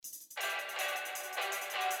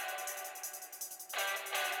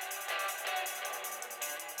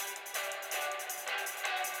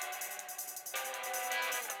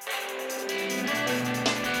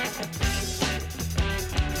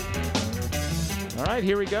All right,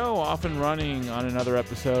 here we go, off and running on another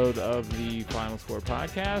episode of the Final Score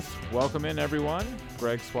podcast. Welcome in, everyone.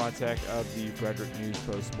 Greg Swatek of the Frederick News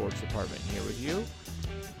Post Sports Department here with you.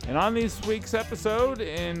 And on this week's episode,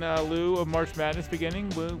 in lieu of March Madness beginning,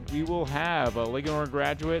 we will have a Linganore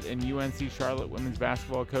graduate and UNC-Charlotte women's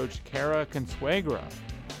basketball coach, Cara Conseugra,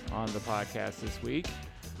 on the podcast this week.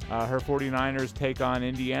 Her 49ers take on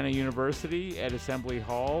Indiana University at Assembly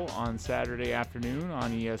Hall on Saturday afternoon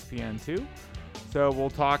on ESPN2. So we'll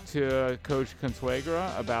talk to Coach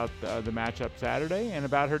Consuegra about the matchup Saturday and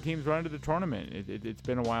about her team's run to the tournament. It's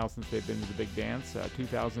been a while since they've been to the big dance.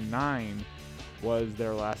 2009 was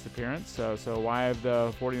their last appearance. So why have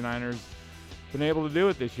the 49ers been able to do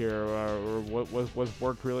it this year? Or what's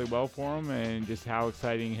worked really well for them, and just how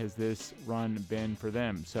exciting has this run been for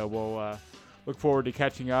them? So we'll look forward to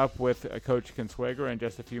catching up with Coach Consuegra in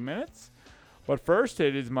just a few minutes. But first,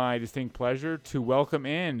 it is my distinct pleasure to welcome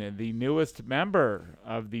in the newest member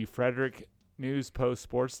of the Frederick News Post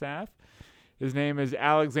sports staff. His name is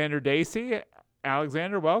Alexander Dacey.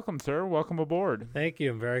 Alexander, welcome, sir. Welcome aboard. Thank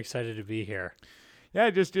you. I'm very excited to be here.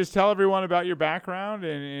 Yeah, just tell everyone about your background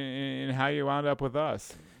and how you wound up with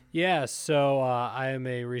us. Yeah, so I am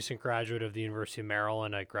a recent graduate of the University of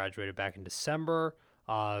Maryland. I graduated back in December.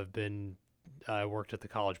 I worked at the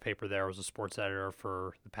college paper there. I was a sports editor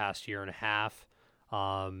for the past year and a half.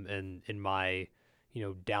 And in my,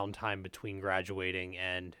 downtime between graduating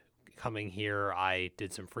and coming here, I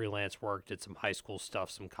did some freelance work, did some high school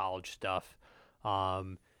stuff, some college stuff.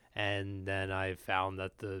 And then I found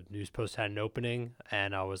that the News Post had an opening,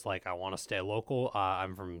 and I was like, I want to stay local.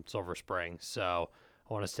 I'm from Silver Spring, so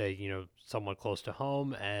I want to stay, somewhat close to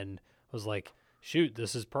home. And I was like, shoot,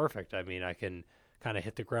 this is perfect. I mean, I can kind of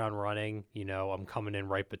hit the ground running. I'm coming in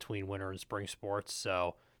right between winter and spring sports,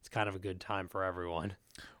 so it's kind of a good time for everyone.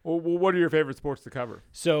 Well, what are your favorite sports to cover?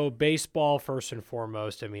 So baseball, first and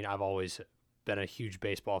foremost. I mean, I've always been a huge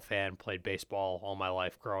baseball fan, played baseball all my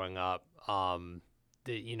life growing up.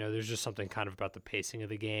 There's just something kind of about the pacing of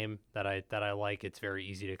the game that I like. It's very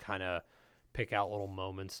easy to kind of pick out little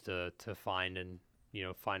moments to find and,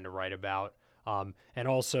 find to write about. And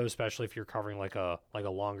also, especially if you're covering like a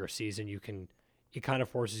longer season, it kind of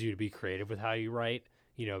forces you to be creative with how you write,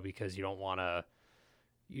 because you don't want to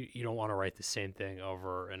write the same thing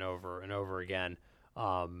over and over and over again.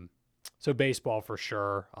 So baseball for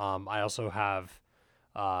sure. I also have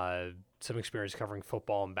some experience covering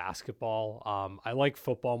football and basketball. I like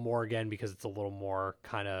football more again because it's a little more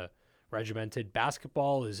kind of regimented.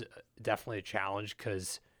 Basketball is definitely a challenge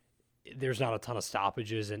because there's not a ton of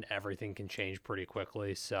stoppages and everything can change pretty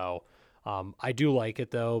quickly. So I do like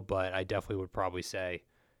it though, but I definitely would probably say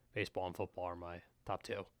baseball and football are my top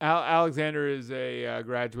two. Alexander is a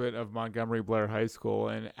graduate of Montgomery Blair High School.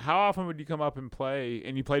 And how often would you come up and play?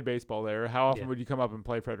 And you played baseball there. How often would you come up and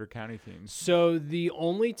play Frederick County teams? So the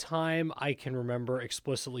only time I can remember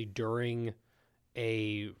explicitly during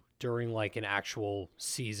like an actual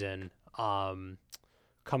season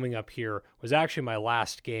coming up here was actually my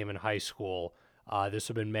last game in high school. This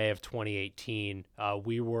would have been May of 2018.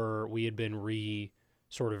 We had been reshuffled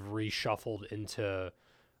into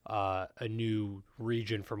a new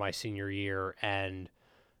region for my senior year, and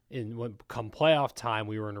come playoff time,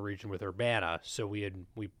 we were in a region with Urbana. So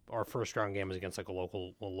our first round game was against like a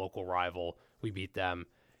local rival. We beat them,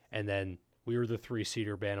 and then we were the 3 seed.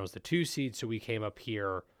 Urbana was the 2 seed. So we came up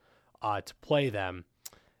here to play them,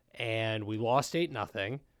 and we lost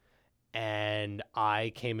 8-0. And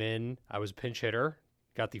I came in, I was a pinch hitter,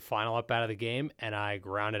 got the final up out of the game, and I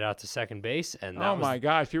grounded out to second base. And my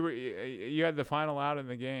gosh, you had the final out in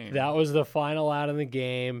the game. That was the final out in the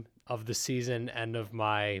game of the season, end of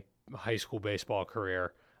my high school baseball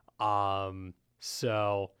career.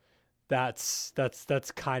 So that's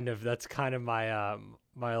kind of my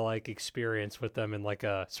like experience with them in like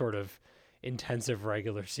a sort of intensive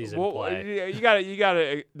regular season play. You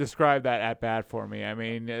gotta describe that at bat for me. I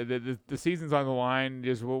mean, the season's on the line.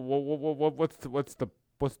 Just what's the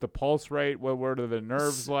pulse rate? What are the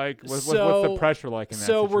nerves like? What's the pressure like in that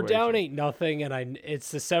situation? So we're down 8-0, and it's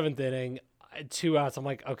the 7th inning, 2 outs. I'm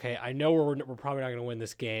like, okay, I know we're probably not going to win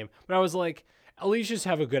this game, but I was like, at least just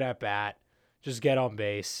have a good at bat, just get on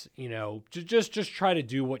base, just try to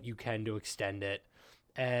do what you can to extend it.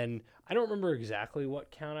 And I don't remember exactly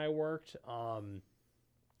what count I worked,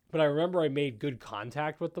 but I remember I made good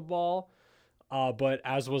contact with the ball. But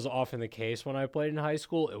as was often the case when I played in high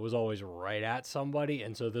school, it was always right at somebody.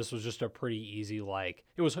 And so this was just a pretty easy,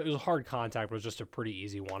 it was hard contact, but it was just a pretty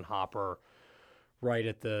easy one hopper right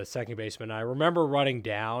at the second baseman. I remember running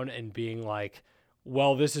down and being like,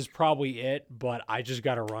 well, this is probably it, but I just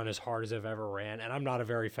got to run as hard as I've ever ran. And I'm not a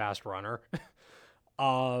very fast runner.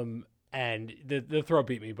 And the throw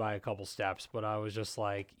beat me by a couple steps, but I was just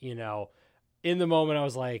like, in the moment I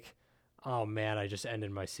was like, oh man, I just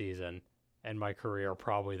ended my season and my career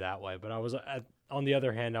probably that way. But I was on the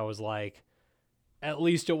other hand, I was like, at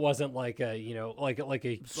least it wasn't like a, like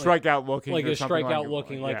a strikeout looking, like or a strikeout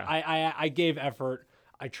looking. Like I gave effort,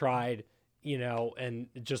 I tried, and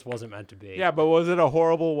it just wasn't meant to be. Yeah, but was it a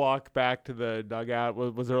horrible walk back to the dugout?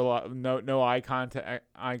 Was there a lot no eye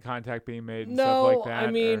contact being made and stuff like that?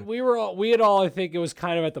 I mean, we had all I think it was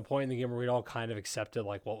kind of at the point in the game where we'd all kind of accepted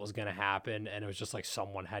like what was going to happen, and it was just like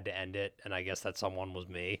someone had to end it, and I guess that someone was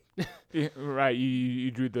me. Yeah, right, you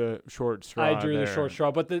drew the short straw. I drew the short straw,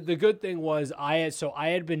 but the good thing was I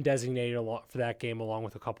had been designated for that game along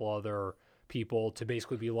with a couple other people to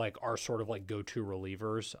basically be like our sort of like go-to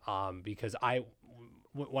relievers, because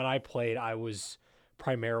when I played, I was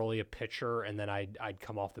primarily a pitcher, and then I'd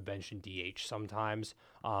come off the bench and DH sometimes.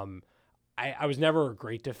 I was never a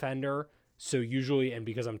great defender, so usually, and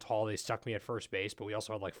because I'm tall, they stuck me at first base, but we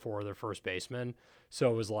also had like 4 other first basemen,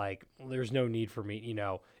 so it was like there's no need for me,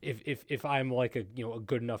 if I'm like a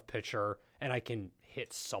good enough pitcher and I can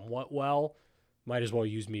hit somewhat well, might as well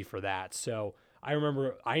use me for that. So I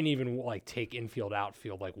remember I didn't even like take infield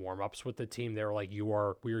outfield like warm-ups with the team. They were like, we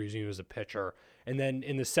were using you as a pitcher. And then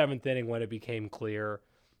in the 7th inning, when it became clear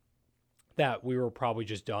that we were probably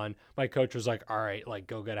just done, my coach was like, all right, like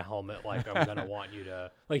go get a helmet. Like I'm going to want you to,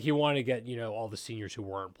 like he wanted to get, all the seniors who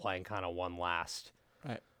weren't playing kind of one last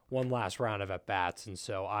round of at-bats. And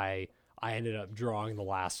so I ended up drawing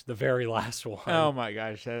the very last one. Oh my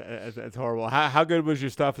gosh, that's horrible. How good was your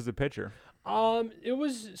stuff as a pitcher? It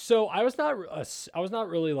was, so I was not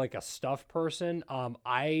really like a stuff person.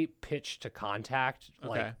 I pitched to contact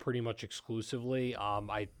like pretty much exclusively.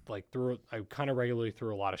 I kind of regularly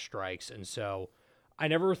threw a lot of strikes, and so I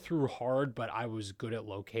never threw hard, but I was good at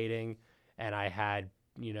locating, and I had,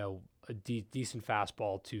 a decent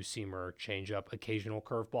fastball, 2-seamer, changeup, occasional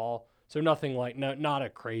curveball. So nothing like, not a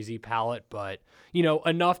crazy palette, but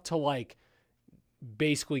enough to like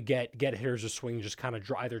basically get hitters to swing, just kind of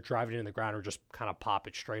either drive it in the ground or just kind of pop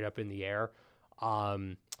it straight up in the air.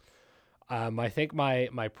 I think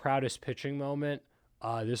my proudest pitching moment,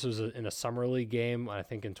 this was in a summer league game, I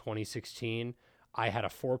think in 2016. I had a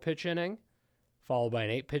 4-pitch inning, followed by an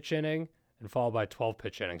 8-pitch inning, and followed by a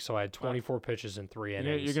 12-pitch inning. So I had 24 pitches in 3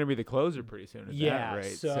 innings. You're going to be the closer pretty soon at that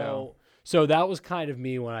rate. So that was kind of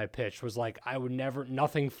me when I pitched, was like I would never,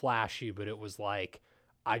 nothing flashy, but it was like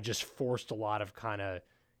I just forced a lot of kind of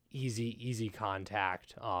easy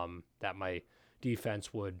contact that my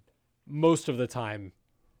defense would most of the time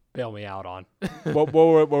bail me out on. What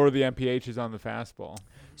were the MPHs on the fastball?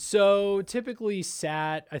 So typically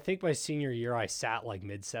I think my senior year I sat like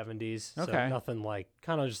mid-70s. Okay. So nothing like,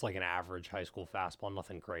 kind of just like an average high school fastball,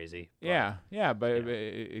 nothing crazy. But,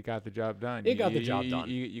 it got the job done. It got the job done.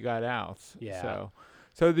 You got outs. Yeah.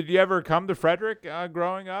 So did you ever come to Frederick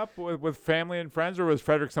growing up with family and friends, or was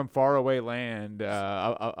Frederick some faraway land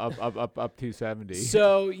up 270?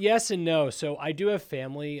 So yes and no. So I do have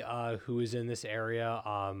family who is in this area.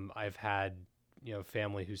 I've had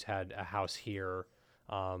family who's had a house here,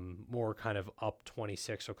 more kind of up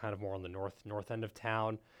 26, so kind of more on the north end of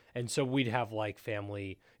town. And so we'd have like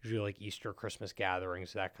family, usually like Easter, Christmas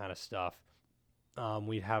gatherings, that kind of stuff.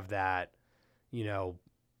 We'd have that,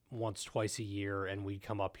 once, twice a year, and we'd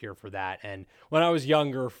come up here for that. And when I was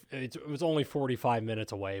younger, it was only 45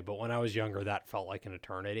 minutes away, but when I was younger, that felt like an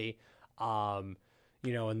eternity. And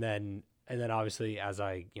then obviously as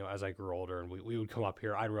I grew older and we would come up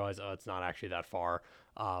here, I'd realize, it's not actually that far.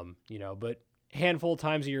 But handful of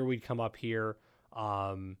times a year we'd come up here.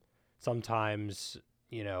 Sometimes,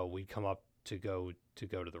 we'd come up to go to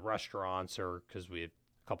the restaurants, or because we had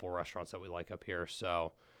a couple of restaurants that we like up here.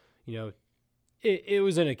 So, it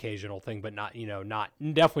was an occasional thing, but not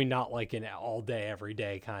definitely not like an all day, every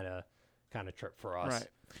day kind of trip for us. Right.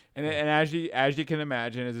 And as you can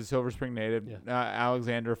imagine, as a Silver Spring native,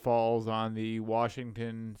 Alexander falls on the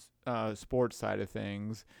Washington sports side of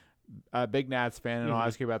things. Big Nats fan, and I'll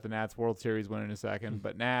ask you about the Nats World Series win in a second.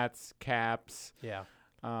 But Nats, Caps. Yeah.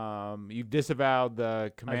 You've disavowed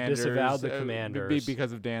the Commanders. I've disavowed the Commanders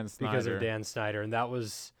because of Dan Snyder. And that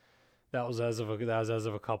was as of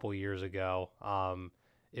a couple years ago.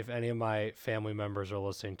 If any of my family members are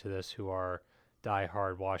listening to this who are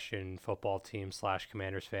diehard Washington football team /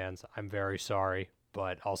 Commanders fans, I'm very sorry,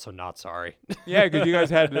 but also not sorry. Yeah, because you guys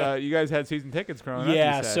had season tickets growing up.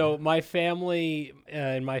 Yeah, so my family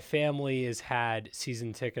has had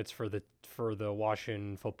season tickets for the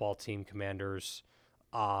Washington football team Commanders.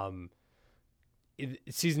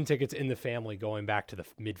 Season tickets in the family going back to the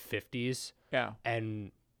mid-50s. Yeah.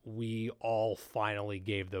 And we all finally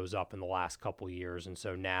gave those up in the last couple of years. And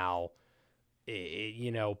so now,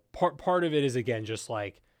 part of it is, again, just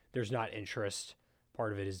like there's not interest.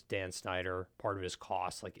 Part of it is Dan Snyder. Part of it is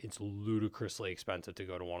cost. Like, it's ludicrously expensive to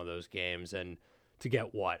go to one of those games. And to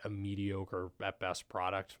get a mediocre at best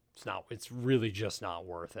product, it's really just not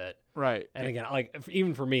worth it. Right. And again, like,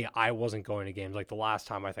 even for me, I wasn't going to games. Like, the last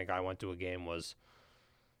time I think I went to a game was,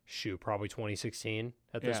 probably 2016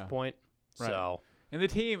 at this point. Right. So, and the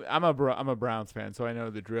team, I'm a Browns fan, so I know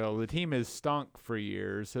the drill. The team has stunk for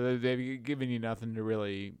years, so they've given you nothing to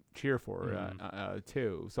really cheer for,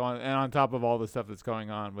 too. So, on top of all the stuff that's going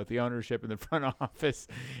on with the ownership and the front office,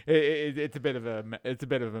 it's a bit of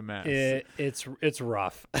a mess. It's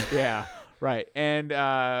rough. Yeah, right. And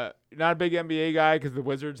not a big NBA guy because the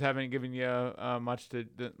Wizards haven't given you much to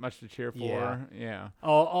cheer for. Yeah.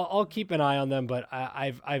 I'll keep an eye on them, but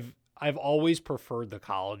I've always preferred the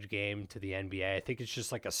college game to the NBA. I think it's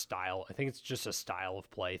just like a style. I think it's just a style of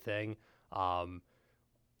play thing. The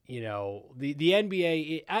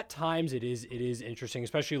NBA at times it is interesting,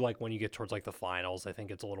 especially like when you get towards like the finals. I think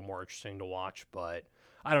it's a little more interesting to watch, but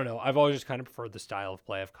I don't know. I've always just kind of preferred the style of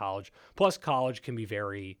play of college. Plus, college can be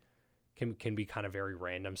can be kind of very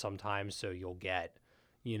random sometimes. So you'll get,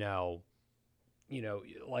 like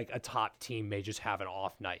a top team may just have an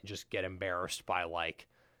off night and just get embarrassed by like,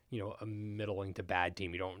 a middling to bad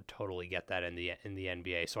team. You don't totally get that in the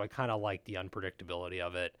NBA. So I kind of like the unpredictability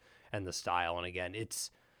of it and the style. And again,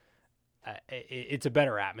 it's a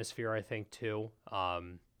better atmosphere, I think, too.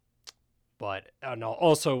 But no,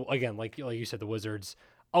 also again, like you said, the Wizards,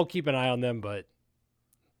 I'll keep an eye on them, but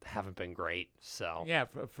haven't been great. So yeah,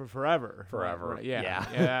 for forever. Right.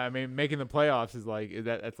 Yeah. I mean, making the playoffs is like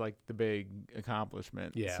that's like the big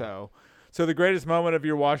accomplishment. Yeah. So the greatest moment of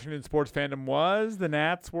your Washington sports fandom was the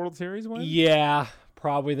Nats World Series win? Yeah,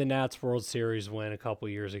 probably the Nats World Series win a couple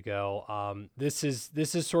years ago. This is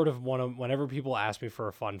sort of whenever people ask me for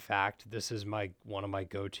a fun fact, this is one of my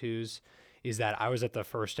go-tos, is that I was at the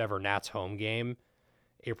first ever Nats home game,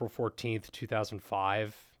 April 14th,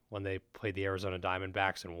 2005, when they played the Arizona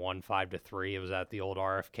Diamondbacks and won 5-3. It was at the old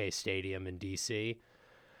RFK Stadium in DC.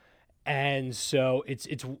 And so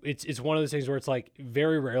it's one of those things where it's like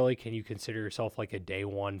very rarely can you consider yourself like a day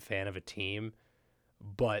one fan of a team,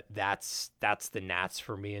 but that's the Nats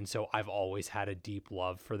for me. And so I've always had a deep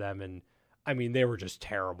love for them. And I mean, they were just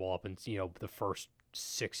terrible up in, the first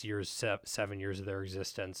 7 years of their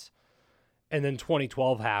existence. And then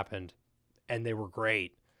 2012 happened and they were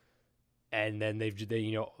great. And then they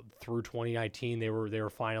through 2019, they were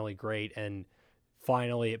finally great. And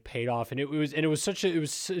finally it paid off, and it was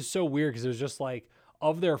so weird because it was just like,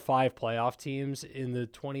 of their 5 playoff teams in the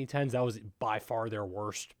 2010s, that was by far their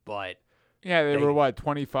worst. But yeah, they were what,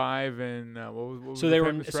 25 and what was so the they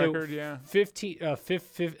famous were record? Yeah, 50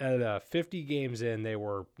 games in, they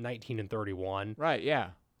were 19-31. Right. Yeah,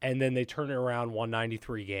 and then they turned it around, won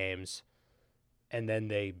 93 games, and then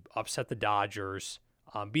they upset the Dodgers,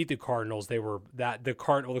 beat the Cardinals. The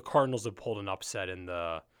Cardinals had pulled an upset in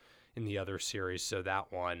the other series, so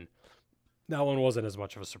that one wasn't as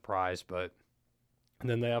much of a surprise. But and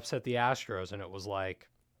then they upset the Astros, and it was like,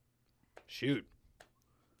 shoot,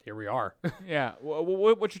 here we are. Yeah.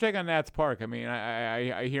 What's your take on Nats Park? I mean,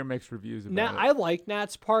 I hear mixed reviews about it. I like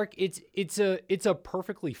Nats Park. It's a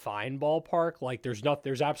perfectly fine ballpark. Like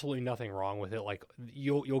there's absolutely nothing wrong with it. Like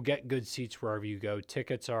you'll get good seats wherever you go.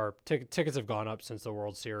 Tickets have gone up since the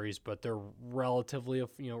World Series, but they're relatively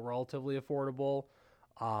affordable.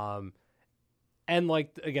 And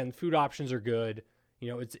like, again, food options are good.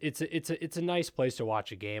 It's a nice place to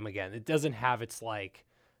watch a game. Again, it doesn't have its like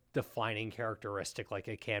defining characteristic like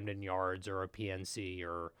a Camden Yards or a PNC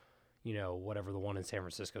or, whatever the one in San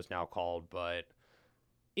Francisco is now called, but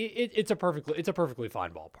it's a perfectly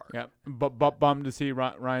fine ballpark. Yeah. But bummed to see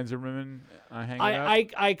Ryan Zimmerman hanging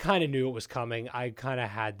up. I kind of knew it was coming. I kind of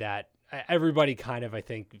had that. Everybody kind of, I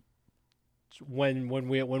think, when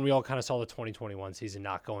we all kind of saw the 2021 season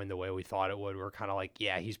not going the way we thought it would, we were kind of like,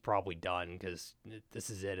 yeah, he's probably done because this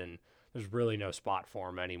is it, and there's really no spot for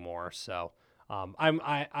him anymore. So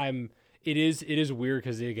it is weird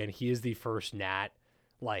because again, he is the first Nat,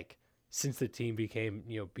 like, since the team became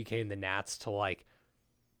the Nats to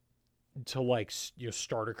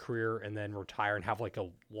start a career and then retire and have like a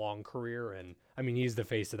long career. And I mean, he's the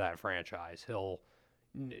face of that franchise. He'll,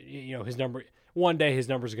 his number, one day his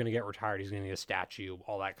numbers are going to get retired. He's going to get a statue,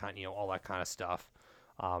 all that kind of stuff.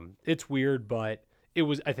 It's weird, but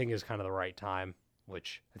I think is kind of the right time,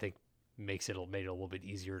 which I think made it a little bit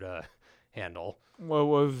easier to handle. Well,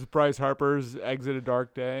 was Bryce Harper's exit a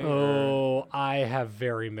dark day? Oh, I have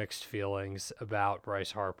very mixed feelings about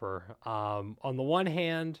Bryce Harper. On the one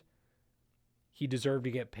hand, he deserved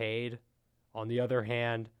to get paid. On the other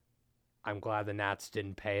hand, I'm glad the Nats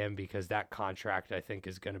didn't pay him because that contract, I think,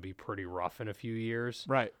 is going to be pretty rough in a few years.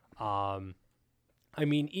 Right. I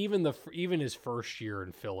mean, even his first year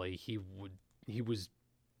in Philly, he was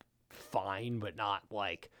fine, but not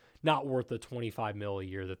worth the $25 million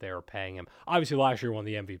a year that they were paying him. Obviously, last year won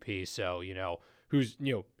the MVP, so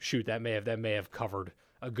that may have covered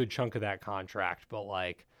a good chunk of that contract. But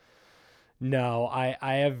no,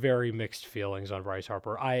 I have very mixed feelings on Bryce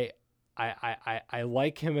Harper. I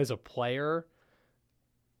like him as a player,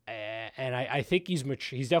 and I think he's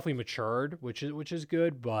definitely matured, which is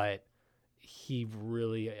good, but he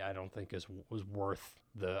really, I don't think was worth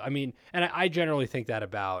the. I mean, and I generally think that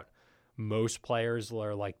about most players that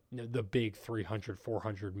are the big $300,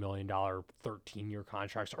 $400 million 13-year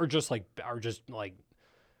contracts are just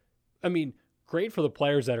I mean, great for the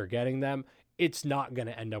players that are getting them. It's not going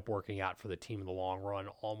to end up working out for the team in the long run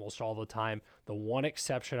almost all the time. The one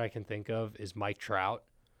exception I can think of is Mike Trout.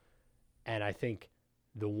 And I think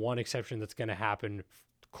the one exception that's going to happen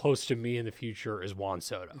close to me in the future is Juan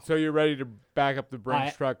Soto. So you're ready to back up the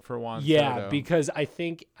Brinks truck for Juan Soto? Yeah, because I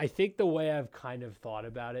think the way I've kind of thought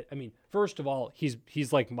about it, I mean, first of all, he's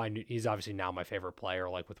obviously now my favorite player,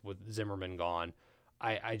 with Zimmerman gone.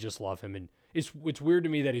 I just love him, and it's weird to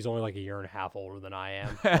me that he's only a year and a half older than I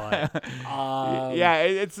am. But, yeah,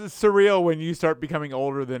 it's surreal when you start becoming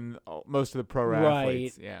older than most of the pro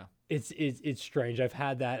athletes. Yeah. It's strange. I've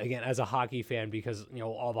had that again as a hockey fan because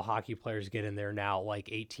all the hockey players get in there now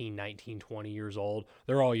 18, 19, 20 years old.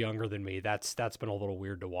 They're all younger than me. That's been a little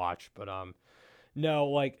weird to watch. But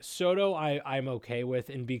no, Soto I'm okay with,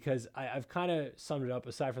 and because I've kind of summed it up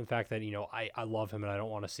aside from the fact that I love him and I don't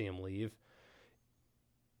want to see him leave.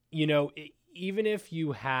 Even if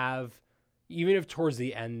towards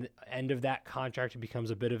the end of that contract it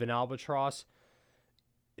becomes a bit of an albatross,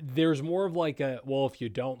 there's more of if you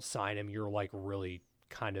don't sign him, you're really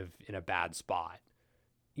kind of in a bad spot,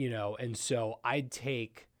 and so I'd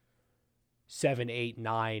take 7, 8,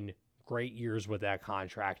 9 great years with that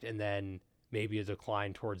contract and then maybe a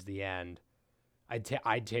decline towards the end.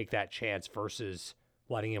 I'd take that chance versus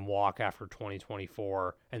letting him walk after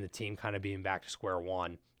 2024 and the team kind of being back to square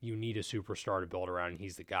one. You need a superstar to build around, and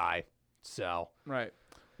he's the guy. So right.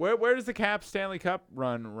 Where does the Caps Stanley Cup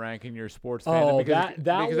run rank in your sports fandom?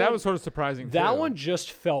 Because that was sort of surprising too. That one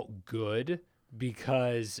just felt good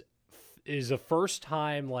because it is the first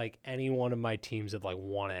time any one of my teams had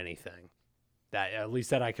won anything. That at least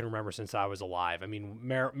that I can remember since I was alive. I mean,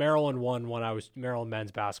 Maryland won Maryland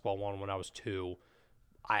men's basketball won when I was 2.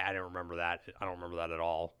 I didn't remember that. I don't remember that at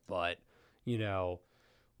all. But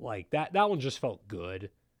that one just felt good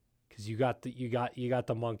because you got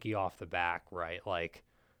the monkey off the back, right?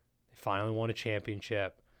 They finally won a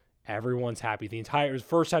championship. Everyone's happy. It was the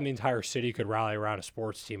first time the entire city could rally around a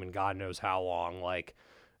sports team in God knows how long.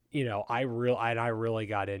 I really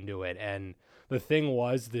got into it. And the thing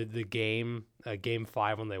was the game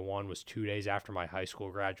 5 when they won was 2 days after my high school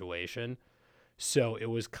graduation. So it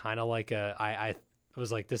was kind of I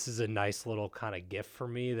was this is a nice little kind of gift for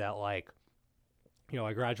me that I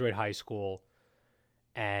graduate high school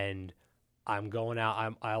and I'm going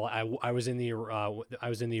out. I was in the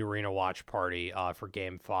arena watch party for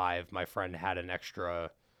Game 5. My friend had an extra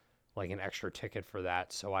ticket for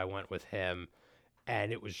that, so I went with him,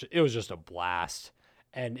 and it was just a blast.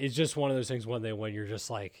 And it's just one of those things when you're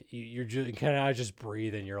just you're just kind of just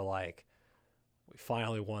breathe, and you're we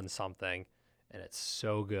finally won something, and it's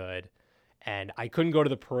so good. And I couldn't go to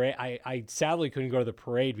the parade. I sadly couldn't go to the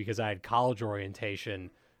parade because I had college orientation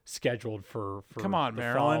scheduled for the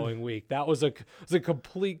following week. That was a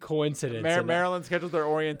complete coincidence. Maryland scheduled their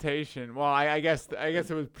orientation. Well, I guess it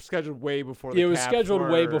was scheduled way before. It was scheduled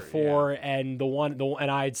way before, yeah. And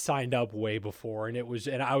and I had signed up way before, and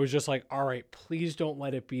I was just all right, please don't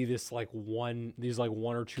let it be this 1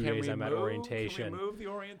 or 2 days I'm at orientation. Can we move the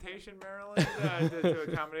orientation, Maryland, to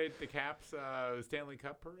accommodate the Caps Stanley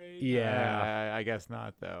Cup parade? Yeah, I guess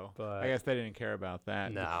not though. But I guess they didn't care about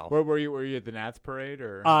that. No. Where were you? Were you at the Nats parade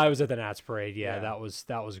or? I was at the Nats parade. Yeah, that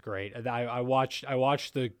was great. I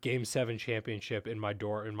watched the Game 7 championship in my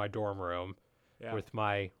dorm room with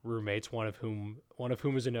my roommates. One of whom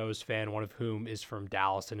is a Nose fan. One of whom is from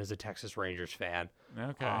Dallas and is a Texas Rangers fan.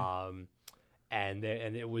 Okay. And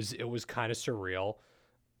it was kind of surreal.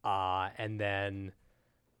 And then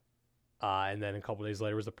a couple days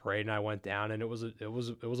later was the parade, and I went down, and it was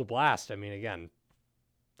a blast. I mean, again,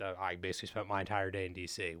 I basically spent my entire day in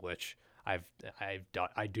DC, which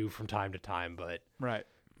I do from time to time, but Right.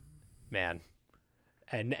 man.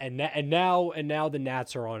 And now the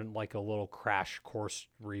Nats are on like a little crash course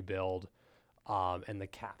rebuild. And the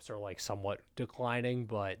Caps are like somewhat declining,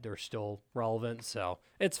 but they're still relevant, so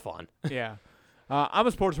it's fun. Yeah. I'm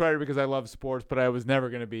a sports writer because I love sports, but I was never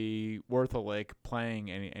going to be worth a lick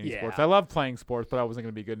playing any sports. I love playing sports, but I wasn't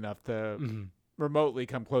going to be good enough to remotely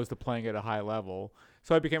come close to playing at a high level.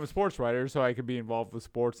 So I became a sports writer so I could be involved with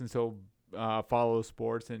sports and still follow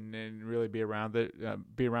sports and really be around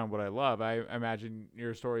what I love. I imagine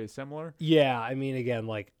your story is similar. Yeah, I mean, again,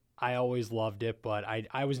 like I always loved it, but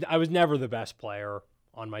I was never the best player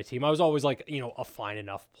on my team. I was always like, a fine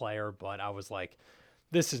enough player, but I was like,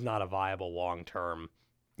 this is not a viable long-term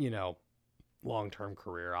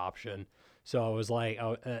career option. So I was like,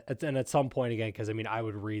 and at some point again, because I mean, I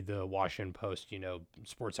would read the Washington Post,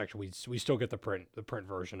 sports section. We still get the print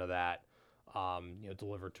version of that,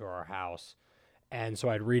 delivered to our house, and so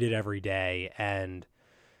I'd read it every day, and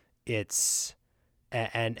it's,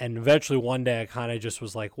 and eventually one day I kind of just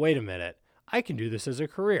was like, wait a minute, I can do this as a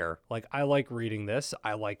career. Like I like reading this,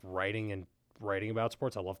 I like writing about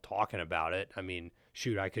sports. I love talking about it. I mean,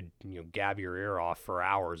 shoot, I could gab your ear off for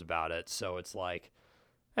hours about it. So it's like,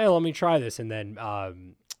 hey, let me try this. And then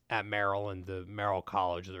at Maryland, the Merrill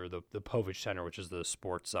College, or the Povich Center, which is the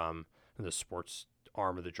sports arm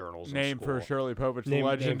of the journalism Named school. for Shirley Povich, the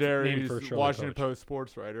legendary Washington Povich. Post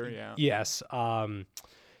sports writer. Yeah. Yes.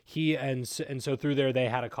 He and so through there they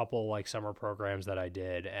had a couple like summer programs that I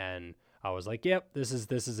did, and I was like, yep, this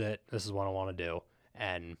is it. This is what I want to do,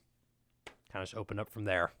 and kind of just opened up from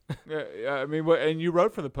there. Yeah, I mean, and you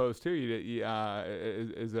wrote for the Post too. You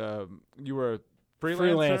were a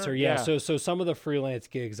freelancer. Yeah. So some of the freelance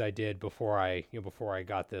gigs I did before I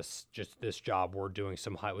got this job were doing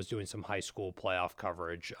some high school playoff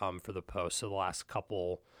coverage for the Post. So the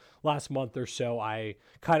last month or so, I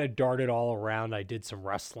kind of darted all around. I did some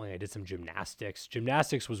wrestling. I did some gymnastics.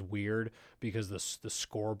 Gymnastics was weird because the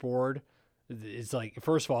scoreboard, it's like,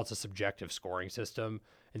 first of all, it's a subjective scoring system.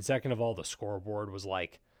 And second of all, the scoreboard was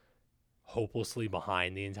like hopelessly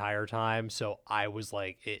behind the entire time. So I was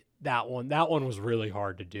like, that one was really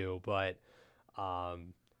hard to do, but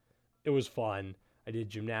it was fun. I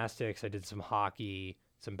did gymnastics. I did some hockey,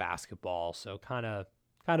 some basketball. So kind of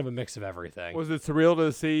a mix of everything. Was it surreal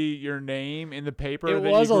to see your name in the paper? It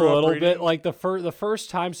was a little bit like the first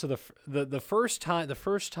time. So the first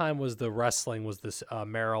time was the wrestling, was this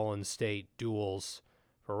Maryland State duels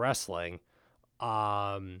for wrestling.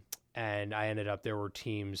 And I ended up, there were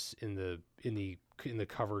teams in the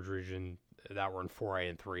coverage region that were in 4A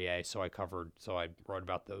and 3A. So I wrote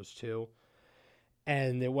about those two,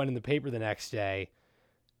 and it went in the paper the next day,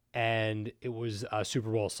 and it was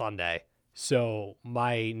Super Bowl Sunday. So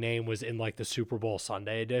my name was in like the Super Bowl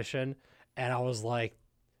Sunday edition. And I was like,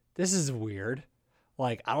 this is weird.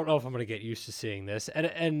 Like, I don't know if I'm going to get used to seeing this.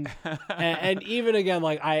 And even again,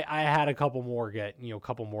 like I had a couple more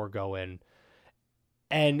go in.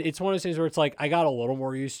 And it's one of those things where it's like, I got a little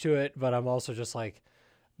more used to it, but I'm also just like,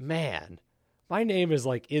 man, my name is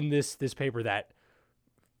like in this paper that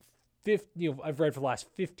I've read for the last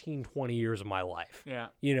 15, 20 years of my life. Yeah.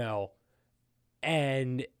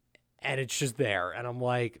 And it's just there. And I'm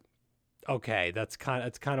like, okay, it's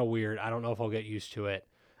kind of weird. I don't know if I'll get used to it.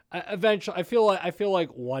 Eventually, I feel like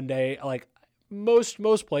one day, like most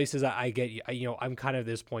places I'm kind of at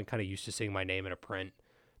this point kind of used to seeing my name in a print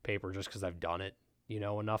paper just because I've done it,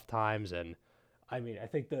 enough times. And I mean, I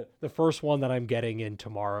think the first one that I'm getting in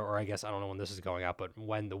tomorrow, or I guess I don't know when this is going out, but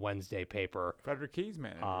when the Wednesday paper, Frederick Keyes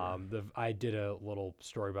manager. I did a little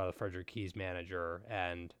story about the Frederick Keyes manager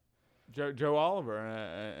and Joe Oliver,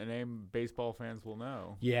 a name baseball fans will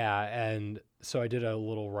know. Yeah, and so I did a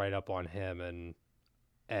little write up on him,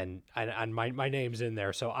 and my name's in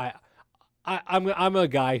there. So I'm a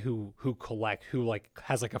guy who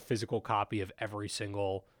has like a physical copy of every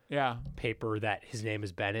single paper that his name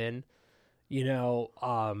has been in. So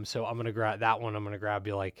I'm gonna grab that one. I'm gonna grab,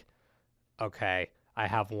 be like, okay, I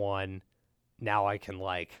have one. Now I can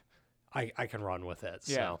I can run with it.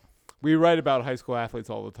 Yeah. So. We write about high school athletes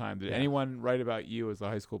all the time. Did anyone write about you as a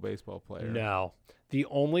high school baseball player? No. The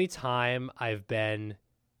only time I've been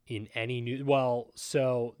in any news,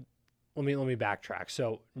 so let me backtrack.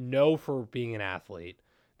 So no, for being an athlete.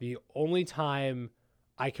 The only time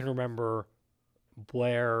I can remember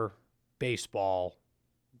Blair baseball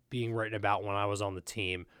being written about when I was on the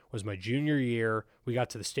team was my junior year. We got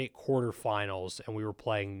to the state quarterfinals, and we were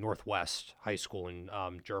playing Northwest High School in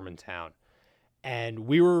Germantown. And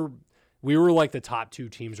we were like the top two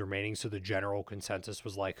teams remaining, so the general consensus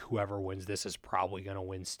was like, whoever wins this is probably going to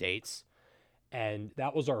win states. And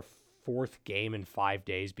that was our fourth game in 5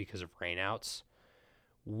 days because of rainouts.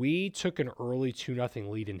 We took an early 2-0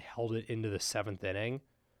 lead and held it into the 7th inning.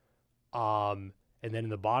 And then in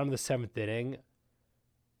the bottom of the 7th inning,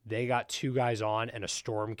 they got 2 guys on and a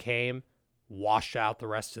storm came, washed out the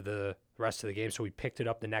rest of the game. So we picked it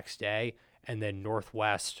up the next day, and then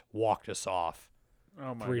Northwest walked us off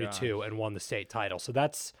 3-2 and won the state title. So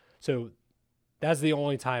that's the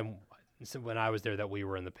only time when I was there that we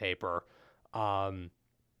were in the paper.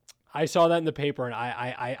 I saw that in the paper, and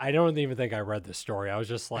I don't even think I read the story. I was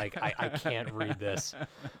just like, I can't read this.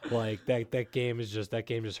 Like that game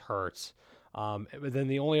just hurts. But then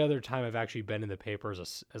the only other time I've actually been in the paper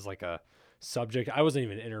as like a subject, I wasn't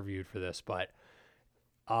even interviewed for this, but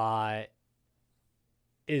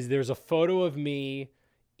there's a photo of me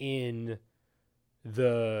in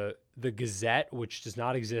the Gazette, which does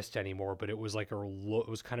not exist anymore, but it was like it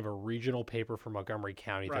was kind of a regional paper for Montgomery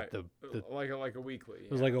County. Right. That like a weekly.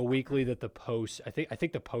 It was like a weekly that the Post, I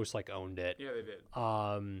think the Post like owned it. Yeah, they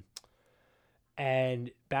did.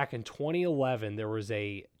 And back in 2011, there was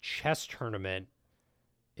a chess tournament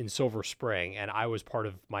in Silver Spring, and I was part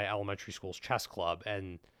of my elementary school's chess club,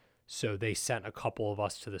 and so they sent a couple of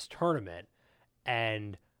us to this tournament,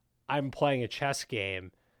 and I'm playing a chess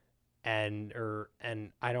game. And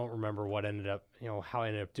I don't remember what ended up, how I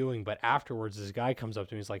ended up doing, but afterwards this guy comes up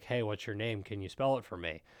to me, he's like, "Hey, what's your name? Can you spell it for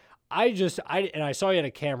me?" And I saw you had a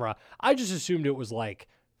camera. I just assumed it was like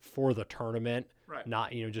for the tournament, right?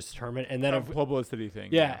 Not, just a tournament. And then a publicity thing.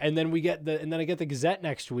 Yeah. And then I get the Gazette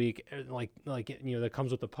next week, that comes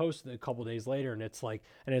with the Post a couple days later. And it's like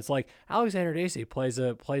Alexander Dacey plays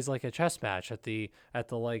like a chess match at the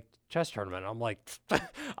like chess tournament. I'm like,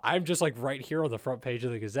 I'm just like right here on the front page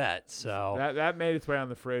of the Gazette. So that made its way on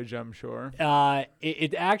the fridge, I'm sure.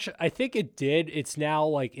 It actually, I think it did. It's now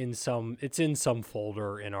like in some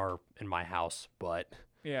folder in my house, but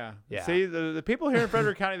yeah. See, the people here in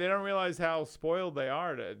Frederick County, they don't realize how spoiled they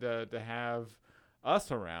are to have us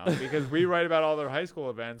around, because we write about all their high school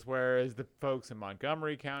events, whereas the folks in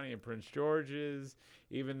Montgomery County and Prince George's,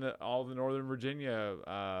 even all the Northern Virginia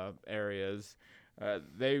areas,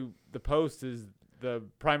 the Post is the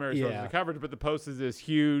primary source of the coverage, but the Post is this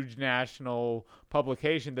huge national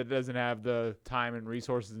publication that doesn't have the time and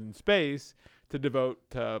resources and space to devote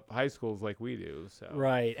to high schools like we do. So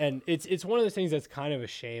right, and it's one of those things that's kind of a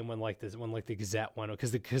shame when the Gazette went,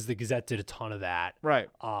 because the Gazette did a ton of that, right?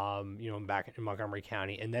 Back in Montgomery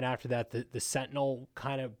County, and then after that, the Sentinel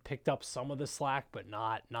kind of picked up some of the slack, but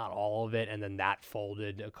not all of it, and then that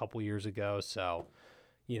folded a couple years ago. So,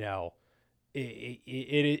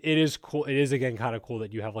 It is cool. It is again kind of cool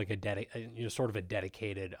that you have like sort of a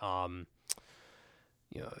dedicated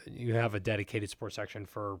you have a dedicated sports section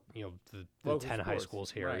for the 10 sports. High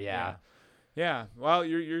schools here. Right, yeah. Well,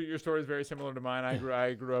 your story is very similar to mine.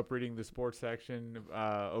 I grew up reading the sports section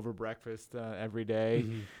over breakfast every day.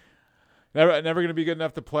 Mm-hmm. Never going to be good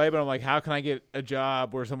enough to play, but I'm like, how can I get a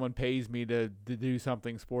job where someone pays me to do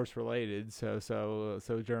something sports related? So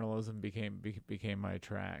journalism became my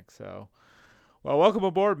track. So. Well, welcome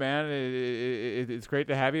aboard, man. It's great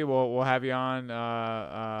to have you. We'll have you on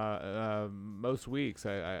most weeks.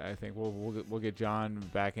 I think we'll get John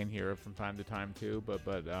back in here from time to time too. But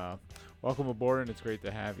welcome aboard, and it's great to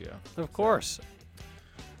have you. Of course.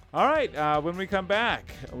 All right. When we come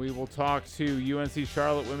back, we will talk to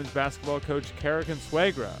UNC-Charlotte women's basketball coach Cara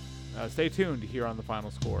Conseugra. Stay tuned here on The Final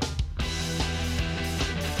Score.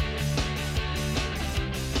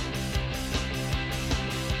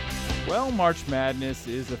 Well, March Madness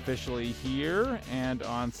is officially here, and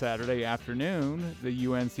on Saturday afternoon, the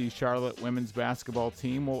UNC-Charlotte women's basketball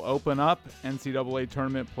team will open up NCAA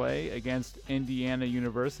tournament play against Indiana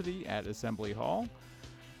University at Assembly Hall.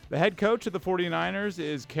 The head coach of the 49ers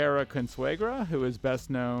is Cara Conseugra, who is best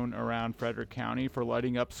known around Frederick County for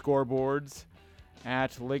lighting up scoreboards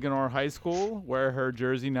at Linganore High School, where her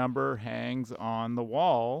jersey number hangs on the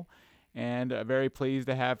wall. And very pleased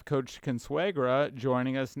to have Coach Consuegra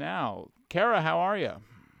joining us now. Cara, how are you?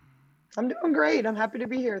 I'm doing great. I'm happy to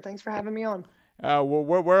be here. Thanks for having me on.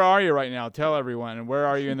 Where are you right now? Tell everyone. And where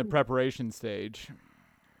are you in the preparation stage?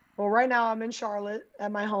 Well, right now I'm in Charlotte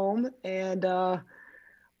at my home, and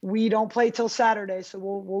we don't play till Saturday, so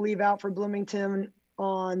we'll leave out for Bloomington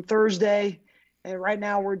on Thursday. And right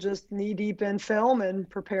now we're just knee deep in film and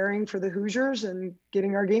preparing for the Hoosiers and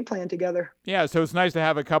getting our game plan together. Yeah, so it's nice to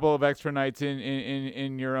have a couple of extra nights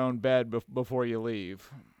in your own bed before you leave.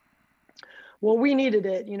 Well, we needed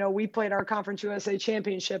it. We played our Conference USA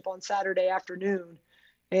championship on Saturday afternoon.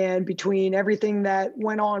 And between everything that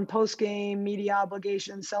went on post-game, media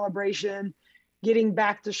obligations, celebration, getting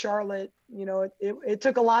back to Charlotte, it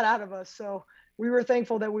took a lot out of us. So we were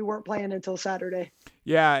thankful that we weren't playing until Saturday.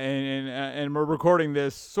 Yeah, and we're recording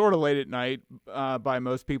this sort of late at night by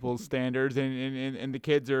most people's standards, and the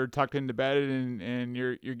kids are tucked into bed, and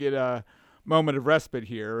you get a moment of respite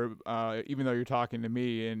here, even though you're talking to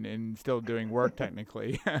me and still doing work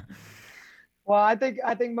technically. Well, I think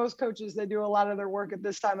most coaches, they do a lot of their work at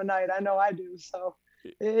this time of night. I know I do, so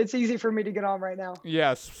it's easy for me to get on right now.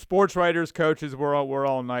 Yes, sports writers, coaches, we're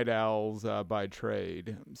all night owls by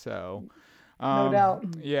trade. So, no doubt.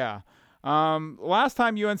 Yeah. Last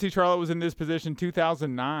time UNC-Charlotte was in this position,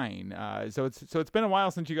 2009. So it's been a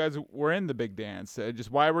while since you guys were in the big dance.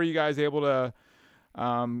 Just why were you guys able to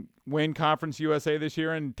win Conference USA this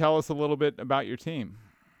year? And tell us a little bit about your team.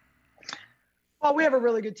 Well, we have a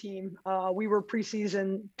really good team. We were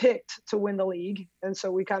preseason picked to win the league, and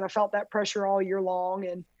so we kind of felt that pressure all year long.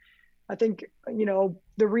 And I think,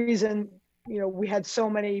 the reason, we had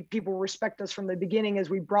so many people respect us from the beginning is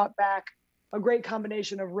we brought back a great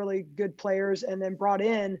combination of really good players and then brought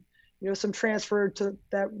in, some transfer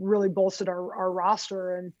that really bolstered our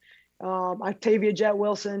roster. And Octavia Jet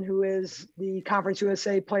Wilson, who is the Conference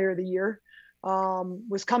USA Player of the Year,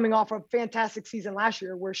 was coming off a fantastic season last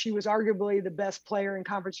year where she was arguably the best player in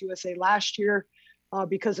Conference USA last year.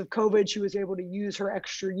 Because of COVID, she was able to use her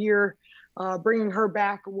extra year. Bringing her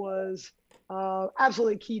back was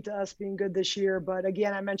absolutely key to us being good this year. But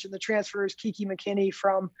again, I mentioned the transfers: Kiki McKinney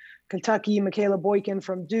from Kentucky, Michaela Boykin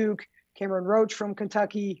from Duke, Cameron Roach from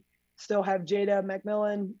Kentucky. Still have Jada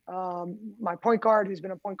McMillan, my point guard, who's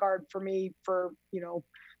been a point guard for me for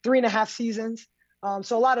 3.5 seasons.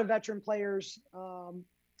 So a lot of veteran players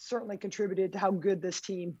certainly contributed to how good this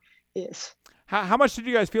team is. How much did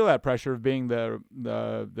you guys feel that pressure of being the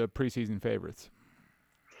preseason favorites?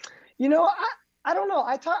 I don't know.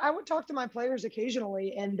 I would talk to my players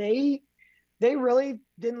occasionally, and they really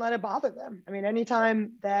didn't let it bother them. I mean,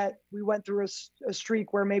 anytime that we went through a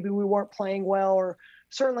streak where maybe we weren't playing well, or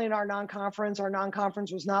certainly in our non-conference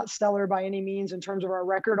was not stellar by any means in terms of our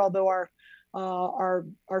record, although our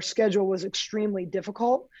schedule was extremely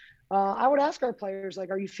difficult. I would ask our players, like,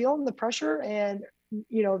 are you feeling the pressure? And,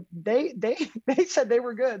 they said they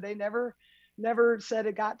were good. They never said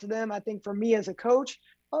it got to them. I think for me as a coach,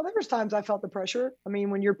 there was times I felt the pressure. I mean,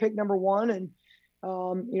 when you're picked number one and,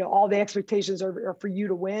 all the expectations are for you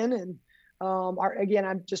to win. And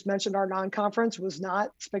I just mentioned our non-conference was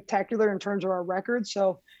not spectacular in terms of our record.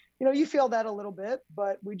 So, you feel that a little bit,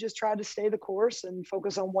 but we just tried to stay the course and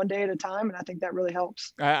focus on one day at a time. And I think that really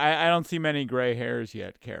helps. I don't see many gray hairs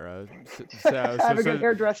yet, Cara. I have a good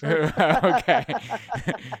hairdresser. Okay.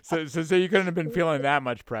 So you couldn't have been feeling that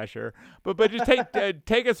much pressure, but just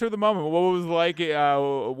take us through the moment. What was it like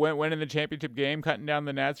when in the championship game, cutting down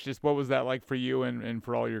the nets? Just what was that like for you and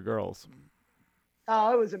for all your girls?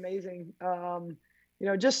 Oh, it was amazing.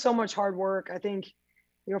 Just so much hard work. I think,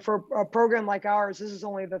 for a program like ours, this is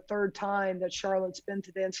only the third time that Charlotte's been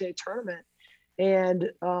to the NCAA tournament. And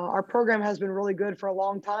our program has been really good for a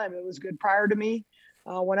long time. It was good prior to me.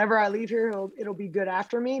 Whenever I leave here, it'll be good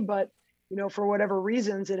after me. But, for whatever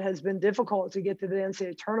reasons, it has been difficult to get to the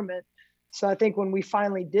NCAA tournament. So I think when we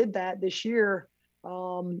finally did that this year,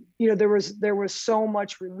 there was so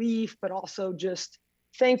much relief, but also just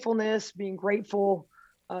thankfulness, being grateful.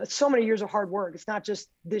 So many years of hard work. It's not just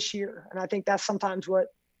this year. And I think that's sometimes what,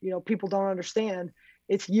 people don't understand.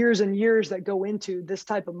 It's years and years that go into this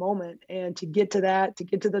type of moment. And to get to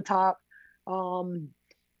the top,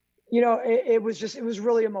 it was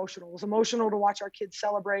really emotional. It was emotional to watch our kids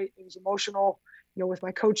celebrate. It was emotional, with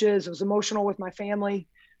my coaches. It was emotional with my family.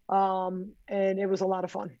 And it was a lot of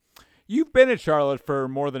fun. You've been at Charlotte for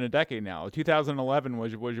more than a decade now. 2011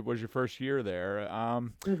 was your first year there.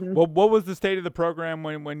 What was the state of the program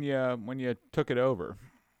when you took it over?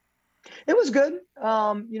 It was good.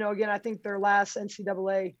 Again, I think their last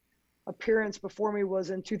NCAA appearance before me was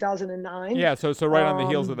in 2009. Yeah, so right on the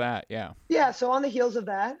heels of that, yeah. Yeah, so on the heels of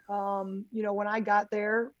that, when I got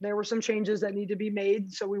there were some changes that needed to be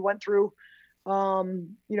made. So we went through,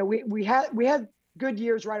 we had good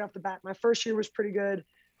years right off the bat. My first year was pretty good.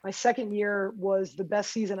 My second year was the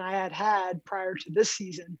best season I had prior to this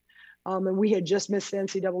season. And we had just missed the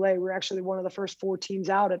NCAA. We were actually one of the first 4 teams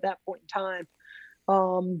out at that point in time.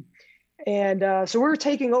 So we were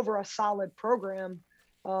taking over a solid program.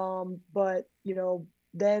 But,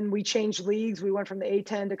 then we changed leagues. We went from the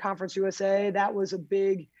A10 to Conference USA. That was a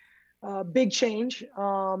big change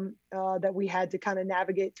that we had to kind of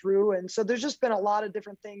navigate through. And so there's just been a lot of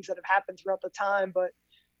different things that have happened throughout the time. But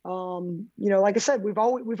Like I said, we've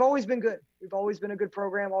always been good. We've always been a good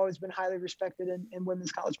program, always been highly respected in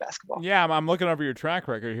women's college basketball. Yeah, I'm looking over your track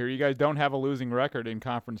record here. You guys don't have a losing record in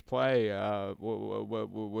conference play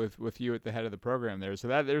with you at the head of the program there. So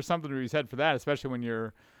that there's something to be said for that, especially when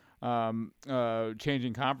you're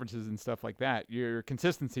changing conferences and stuff like that. Your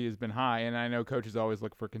consistency has been high, and I know coaches always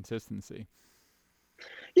look for consistency.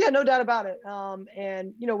 Yeah, no doubt about it.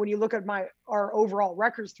 And when you look at our overall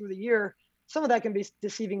records through the year, some of that can be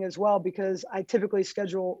deceiving as well, because I typically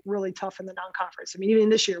schedule really tough in the non-conference. I mean, even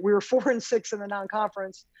this year we were 4-6 in the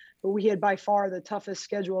non-conference, but we had by far the toughest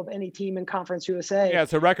schedule of any team in Conference USA. Yeah,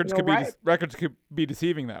 so records could be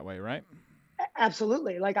deceiving that way, right?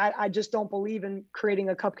 Absolutely. Like I just don't believe in creating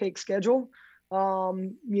a cupcake schedule.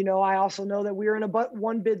 I also know that we're in a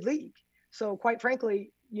one bid league. So quite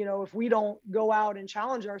frankly, if we don't go out and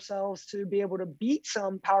challenge ourselves to be able to beat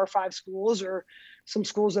some Power 5 schools or some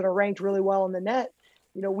schools that are ranked really well in the net,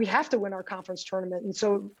 we have to win our conference tournament. And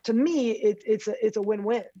so to me, it's a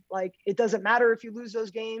win-win. Like, it doesn't matter if you lose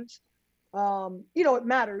those games. It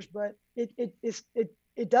matters, but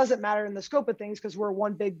it doesn't matter in the scope of things, because we're a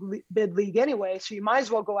one big bid league anyway. So you might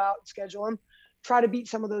as well go out and schedule them, try to beat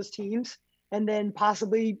some of those teams, and then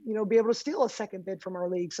possibly, be able to steal a second bid from our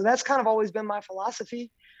league. So that's kind of always been my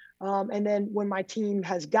philosophy. And then when my team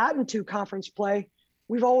has gotten to conference play,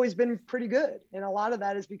 we've always been pretty good. And a lot of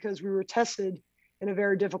that is because we were tested in a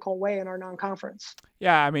very difficult way in our non-conference.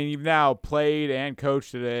 Yeah, I mean, you've now played and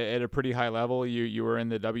coached at a pretty high level. You were in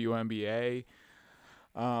the WNBA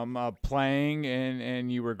playing,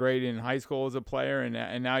 and you were great in high school as a player,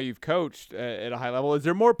 and now you've coached at a high level. Is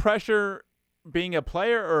there more pressure being a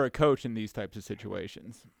player or a coach in these types of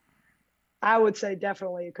situations? I would say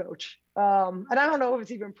definitely a coach. And I don't know if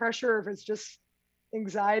it's even pressure, if it's just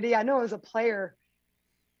anxiety. I know as a player,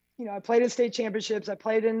 I played in state championships. I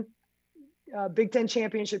played in Big Ten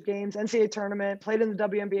championship games, NCAA tournament, played in the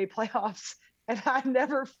WNBA playoffs, and I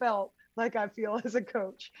never felt like I feel as a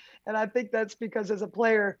coach. And I think that's because as a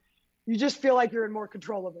player, you just feel like you're in more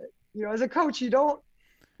control of it. As a coach, you don't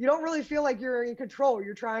really feel like you're in control.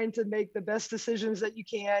 You're trying to make the best decisions that you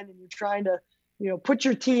can, and you're trying to, put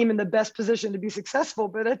your team in the best position to be successful.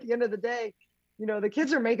 But at the end of the day, the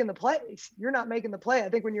kids are making the plays. You're not making the play. I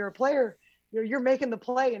think when you're a player, you're making the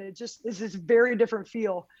play, and it just is this very different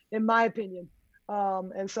feel, in my opinion.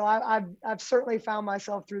 And so I've certainly found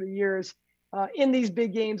myself through the years in these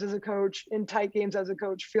big games as a coach, in tight games as a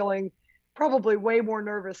coach, feeling probably way more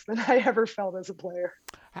nervous than I ever felt as a player.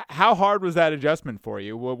 How hard was that adjustment for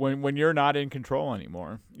you when you're not in control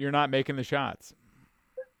anymore? You're not making the shots.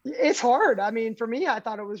 It's hard. I mean, for me, I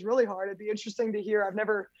thought it was really hard. It'd be interesting to hear. I've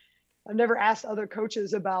never asked other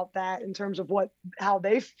coaches about that in terms of how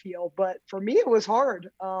they feel, but for me, it was hard.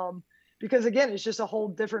 Because again, it's just a whole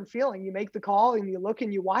different feeling. You make the call and you look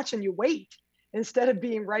and you watch and you wait, instead of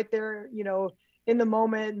being right there, in the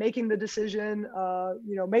moment, making the decision,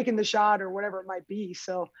 making the shot or whatever it might be.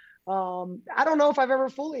 So I don't know if I've ever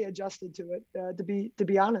fully adjusted to it, to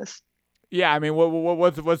be honest. Yeah, I mean,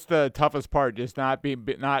 what's the toughest part? Just not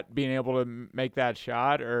being able to make that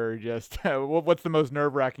shot, or just what's the most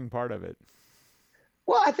nerve-wracking part of it?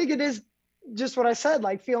 Well, I think it is just what I said,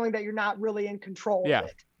 like feeling that you're not really in control of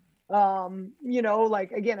it.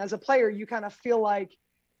 Like, again, as a player, you kind of feel like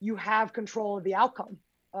you have control of the outcome,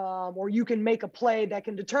 or you can make a play that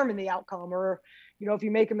can determine the outcome, or, if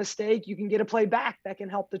you make a mistake, you can get a play back that can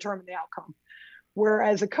help determine the outcome.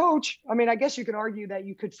 Whereas a coach, I mean, I guess you can argue that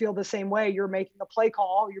you could feel the same way. You're making a play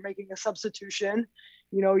call, you're making a substitution,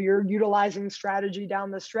 you're utilizing strategy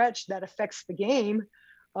down the stretch that affects the game.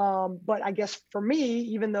 But I guess for me,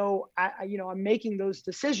 even though I'm making those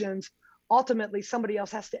decisions, ultimately somebody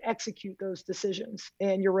else has to execute those decisions,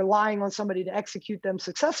 and you're relying on somebody to execute them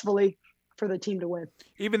successfully for the team to win.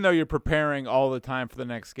 Even though you're preparing all the time for the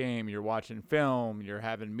next game, you're watching film, you're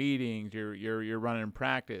having meetings, you're running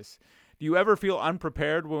practice. Do you ever feel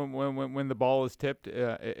unprepared when the ball is tipped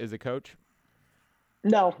as a coach?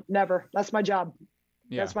 No, never. That's my job.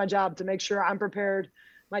 Yeah. That's my job, to make sure I'm prepared,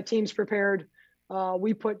 my team's prepared.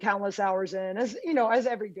 We put countless hours in, as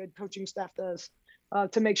every good coaching staff does,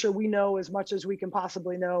 to make sure we know as much as we can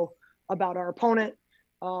possibly know about our opponent,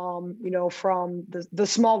 from the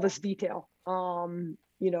smallest detail,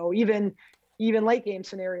 even late game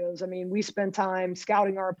scenarios. I mean, we spend time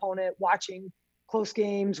scouting our opponent, watching close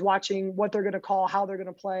games, watching what they're going to call, how they're going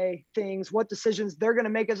to play things, what decisions they're going to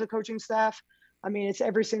make as a coaching staff. I mean, it's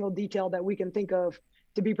every single detail that we can think of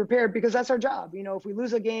to be prepared, because that's our job. If we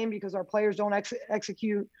lose a game because our players don't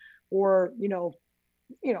execute, or,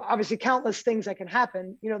 obviously countless things that can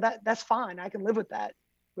happen, that's fine. I can live with that.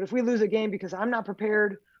 But if we lose a game because I'm not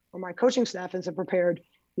prepared, or my coaching staff isn't prepared,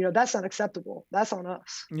 that's unacceptable. That's on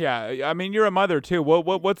us. Yeah. I mean, you're a mother too.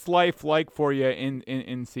 What's life like for you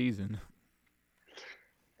in season?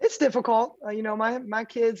 It's difficult. My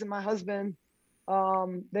kids and my husband,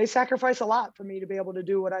 they sacrifice a lot for me to be able to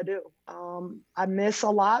do what I do. I miss a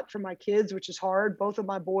lot from my kids, which is hard. Both of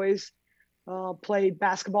my boys played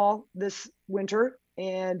basketball this winter,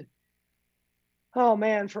 and oh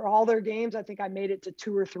man, for all their games, I think I made it to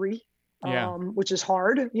 2 or 3, which is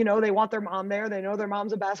hard. They want their mom there. They know their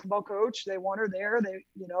mom's a basketball coach. They want her there.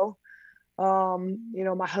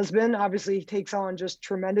 My husband obviously takes on just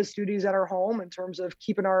tremendous duties at our home in terms of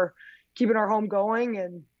keeping our home going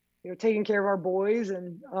and, taking care of our boys.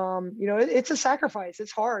 And, it's a sacrifice.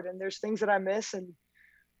 It's hard. And there's things that I miss, and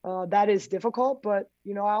that is difficult. But,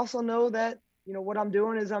 I also know that, what I'm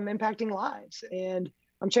doing is I'm impacting lives and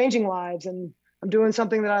I'm changing lives, and I'm doing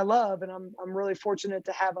something that I love. And I'm really fortunate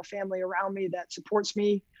to have a family around me that supports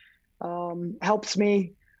me, helps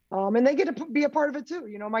me. And they get to be a part of it too.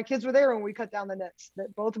 My kids were there when we cut down the nets.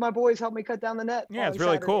 That both of my boys helped me cut down the net. Yeah, it's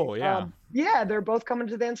really Saturday. cool. Yeah. They're both coming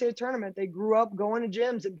to the NCAA tournament. They grew up going to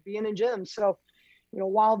gyms and being in gyms. So,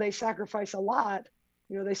 while they sacrifice a lot,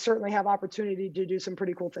 they certainly have opportunity to do some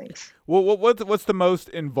pretty cool things. Well, what's the most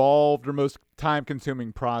involved or most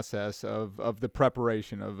time-consuming process of the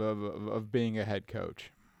preparation of being a head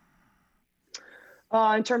coach?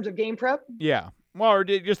 In terms of game prep? Yeah. Well, or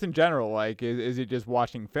just in general, like, is it just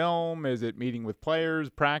watching film? Is it meeting with players,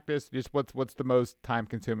 practice? Just what's the most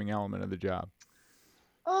time-consuming element of the job?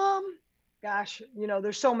 Gosh,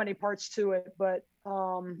 there's so many parts to it, but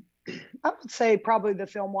I would say probably the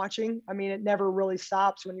film watching. I mean, it never really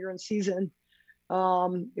stops when you're in season.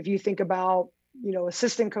 If you think about,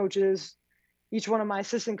 assistant coaches, each one of my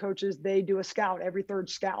assistant coaches, they do a scout every third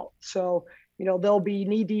scout. So, they'll be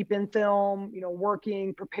knee deep in film,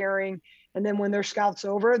 working, preparing. And then when their scout's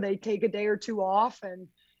over, they take a day or two off and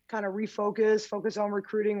kind of focus on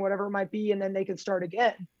recruiting, whatever it might be. And then they can start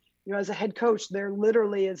again. As a head coach, there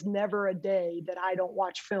literally is never a day that I don't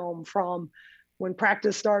watch film from when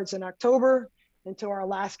practice starts in October until our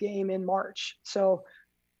last game in March. So,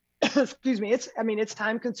 excuse me, it's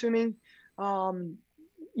time consuming.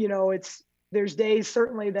 There's days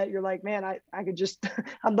certainly that you're like, man, I could just,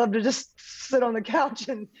 I'd love to just sit on the couch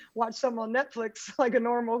and watch something on Netflix like a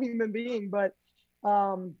normal human being. But,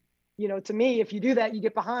 to me, if you do that, you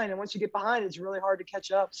get behind. And once you get behind, it's really hard to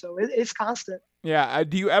catch up. So it's constant. Yeah.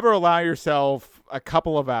 Do you ever allow yourself a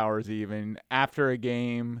couple of hours even after a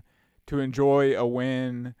game to enjoy a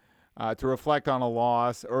win, to reflect on a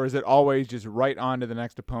loss, or is it always just right on to the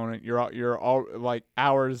next opponent? You're all like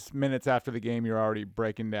hours, minutes after the game, you're already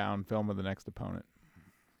breaking down film of the next opponent.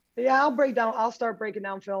 Yeah, I'll start breaking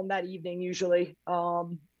down film that evening usually.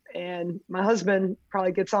 And my husband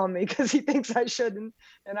probably gets on me because he thinks I shouldn't,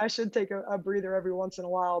 and I should take a breather every once in a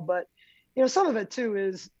while. But, some of it too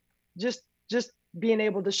is just being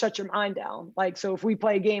able to shut your mind down. Like, so if we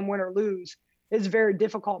play a game, win or lose, it's very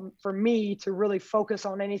difficult for me to really focus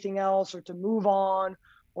on anything else or to move on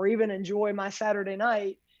or even enjoy my Saturday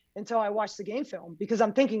night until I watch the game film, because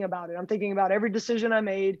I'm thinking about it. I'm thinking about every decision I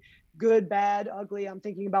made, good, bad, ugly. I'm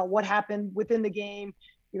thinking about what happened within the game,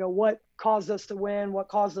 what caused us to win, what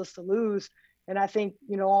caused us to lose. And I think,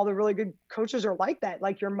 all the really good coaches are like that.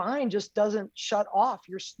 Like, your mind just doesn't shut off.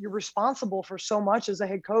 You're responsible for so much as a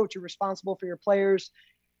head coach. You're responsible for your players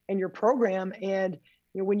and your program. And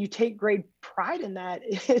when you take great pride in that,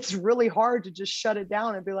 it's really hard to just shut it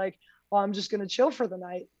down and be like, well, I'm just going to chill for the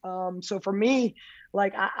night. So for me,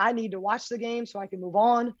 like, I need to watch the game so I can move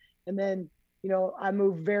on. And then, I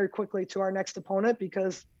move very quickly to our next opponent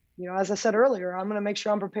because, as I said earlier, I'm going to make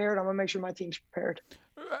sure I'm prepared. I'm going to make sure my team's prepared.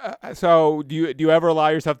 So do you ever allow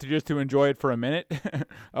yourself to enjoy it for a minute?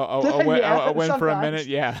 a win for a minute?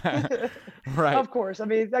 Yeah. Right. Of course. I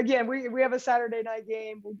mean, again, we have a Saturday night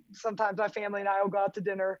game. Sometimes my family and I will go out to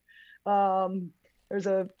dinner. There's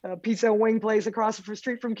a pizza and wing place across the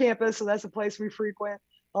street from campus, so that's a place we frequent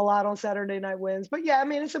a lot on Saturday night wins. But yeah, I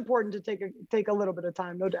mean, it's important to take a little bit of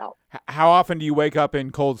time, no doubt. How often do you wake up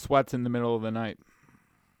in cold sweats in the middle of the night?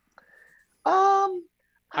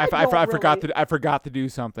 I forgot to do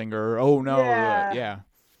something, or oh no, yeah.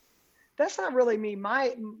 That's not really me.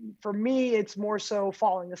 For me, it's more so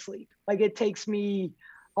falling asleep. Like, it takes me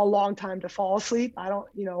a long time to fall asleep. I don't,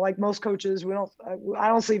 like most coaches, I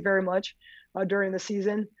don't sleep very much during the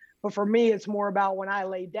season. But for me, it's more about when I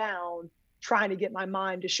lay down, trying to get my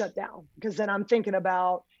mind to shut down, because then I'm thinking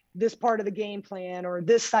about this part of the game plan, or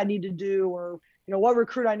this I need to do, or what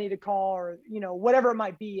recruit I need to call, or whatever it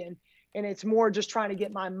might be. And it's more just trying to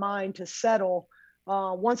get my mind to settle.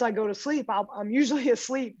 Once I go to sleep, I'm usually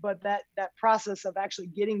asleep, but that process of actually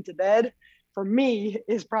getting to bed for me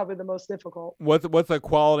is probably the most difficult. What's a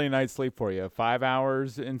quality night's sleep for you? 5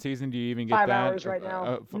 hours in season? Do you even get 5 that? hours right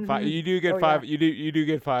now. You do get Yeah. You do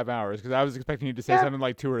get 5 hours, because I was expecting you to say something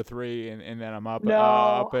like 2 or 3, and then I'm up. No,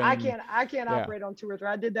 up and, I can't operate on 2 or 3.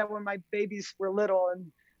 I did that when my babies were little,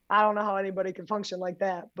 and I don't know how anybody can function like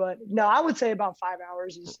that. But no, I would say about 5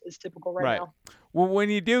 hours is typical right now. Well, when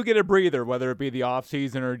you do get a breather, whether it be the off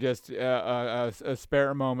season or just a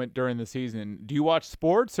spare moment during the season, do you watch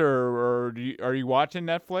sports, or are you watching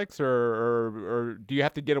Netflix, or do you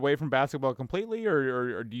have to get away from basketball completely,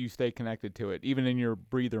 or do you stay connected to it even in your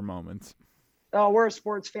breather moments? Oh, we're a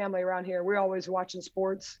sports family around here. We're always watching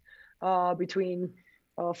sports, between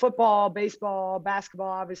football, baseball, basketball.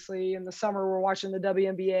 Obviously, in the summer we're watching the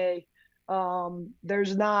WNBA.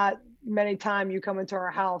 There's not many time you come into our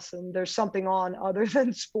house and there's something on other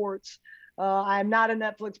than sports. I'm not a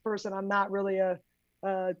Netflix person. I'm not really a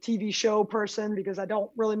TV show person because I don't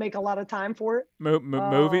really make a lot of time for it.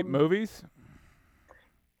 Movies?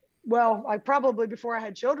 Well, I probably, before I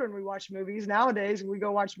had children, we watched movies. Nowadays, we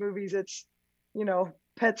go watch movies. It's,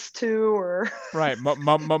 Pets 2 or right,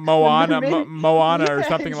 Moana or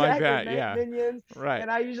something exactly, like that. Yeah, Minions. right.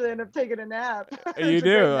 And I usually end up taking a nap. You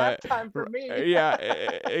do. Nap time for me. Yeah,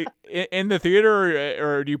 in the theater,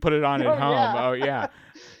 or do you put it on at home? Yeah. Oh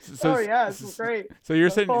yeah. It's great. So you're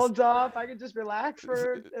the sitting. Phone's off. I can just relax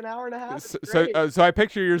for an hour and a half. So I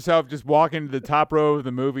picture yourself just walking to the top row of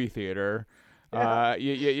the movie theater. Yeah.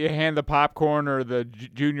 You hand the popcorn or the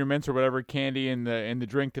junior mints or whatever candy and the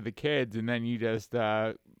drink to the kids, and then you just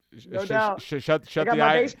no doubt. Shut I got the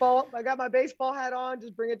my baseball. I got my baseball hat on.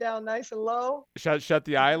 Just bring it down nice and low. Shut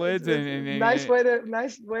the eyelids and nice way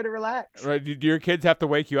to relax. Right? Do your kids have to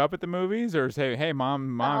wake you up at the movies, or say, "Hey,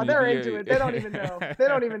 mom"? No, they're into it. They don't even know. They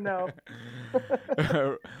don't even know.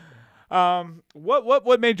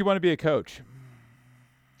 What made you want to be a coach?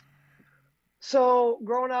 So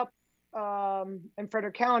growing up in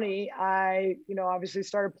Frederick County, I, obviously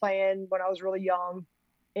started playing when I was really young.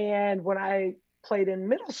 And when I played in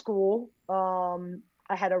middle school,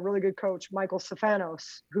 I had a really good coach, Michael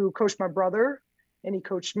Stefanos, who coached my brother and he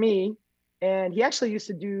coached me. And he actually used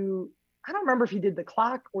to do, I don't remember if he did the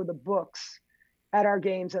clock or the books at our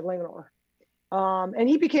games at Linganore. And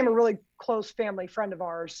he became a really close family friend of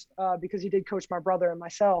ours because he did coach my brother and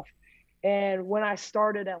myself. And when I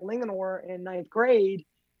started at Linganore in 9th grade,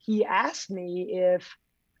 he asked me if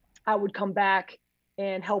I would come back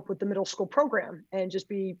and help with the middle school program and just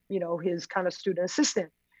be, his kind of student assistant.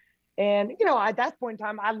 And, at that point in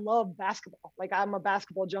time, I love basketball. Like, I'm a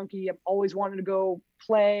basketball junkie. I've always wanted to go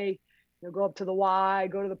play, go up to the Y,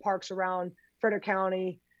 go to the parks around Frederick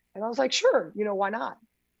County. And I was like, sure, why not?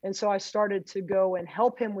 And so I started to go and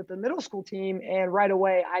help him with the middle school team. And right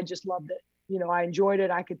away, I just loved it. I enjoyed it.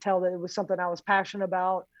 I could tell that it was something I was passionate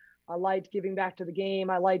about. I liked giving back to the game.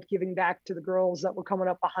 I liked giving back to the girls that were coming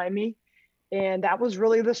up behind me. And that was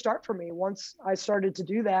really the start for me. Once I started to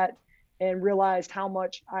do that and realized how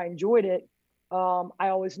much I enjoyed it, I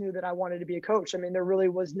always knew that I wanted to be a coach. I mean, there really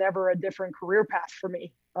was never a different career path for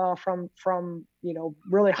me from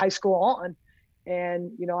really high school on.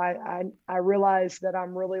 And, I realized that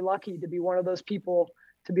I'm really lucky to be one of those people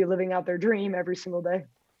to be living out their dream every single day.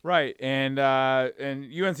 Right, and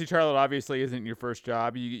UNC-Charlotte obviously isn't your first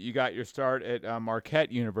job. You got your start at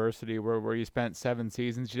Marquette University, where you spent 7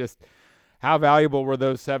 seasons. Just how valuable were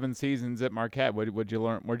those 7 seasons at Marquette? What'd you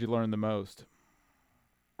learn? Where'd you learn the most?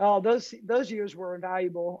 Oh, those years were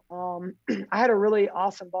invaluable. I had a really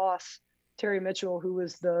awesome boss, Terry Mitchell, who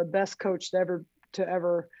was the best coach to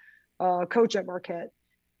ever coach at Marquette,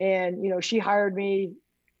 and she hired me.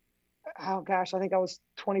 Oh gosh, I think I was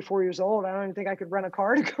 24 years old. I don't even think I could rent a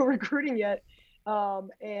car to go recruiting yet.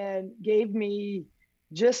 And gave me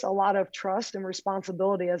just a lot of trust and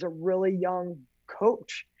responsibility as a really young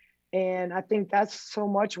coach. And I think that's so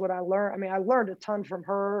much what I learned. I mean, I learned a ton from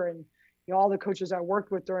her and all the coaches I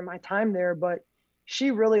worked with during my time there, but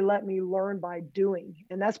she really let me learn by doing.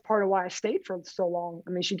 And that's part of why I stayed for so long. I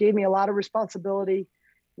mean, she gave me a lot of responsibility.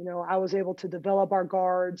 I was able to develop our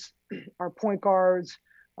guards, our point guards,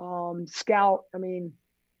 scout. I mean,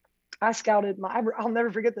 I scouted I'll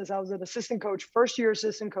never forget this. I was an assistant coach, first year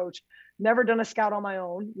assistant coach, never done a scout on my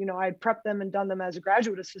own. I had prepped them and done them as a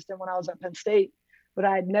graduate assistant when I was at Penn State, but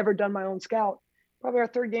I had never done my own scout. Probably our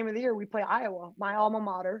 3rd game of the year, we play Iowa, my alma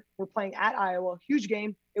mater. We're playing at Iowa, huge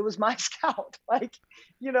game. It was my scout, and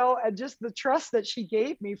just the trust that she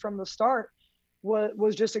gave me from the start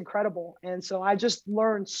was just incredible. And so I just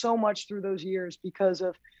learned so much through those years because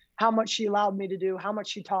of how much she allowed me to do, how much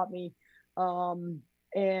she taught me.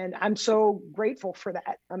 And I'm so grateful for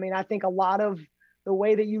that. I mean, I think a lot of the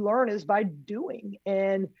way that you learn is by doing.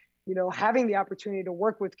 And, having the opportunity to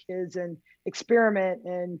work with kids and experiment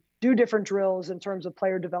and do different drills in terms of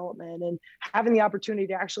player development, and having the opportunity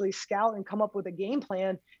to actually scout and come up with a game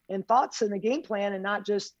plan and thoughts in the game plan, and not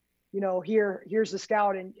just, here's the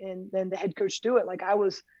scout and then the head coach do it. Like, I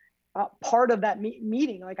was part of that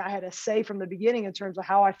meeting. Like, I had a say from the beginning in terms of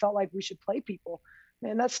how I felt like we should play people.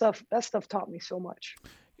 Man, that stuff taught me so much.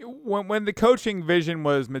 When the coaching vision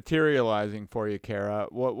was materializing for you, Cara,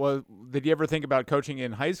 did you ever think about coaching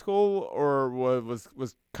in high school, or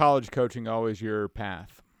was college coaching always your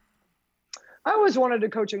path? I always wanted to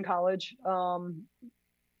coach in college. I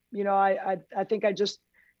think I just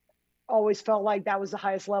always felt like that was the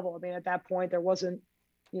highest level. I mean, at that point, there wasn't,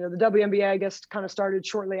 the WNBA, I guess, kind of started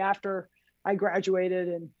shortly after I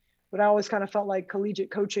graduated, but I always kind of felt like collegiate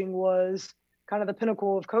coaching was kind of the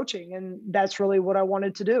pinnacle of coaching. And that's really what I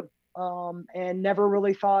wanted to do. And never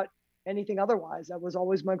really thought anything otherwise. That was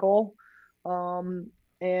always my goal. Again,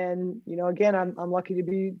 I'm lucky to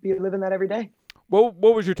be living that every day. What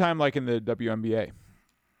was your time like in the WNBA?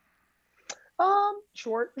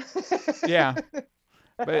 Short. Yeah.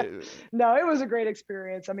 But no, it was a great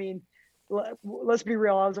experience. I mean, let's be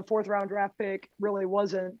real. I was a 4th round draft pick, really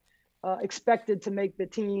wasn't expected to make the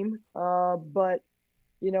team. But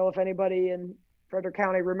if anybody in Frederick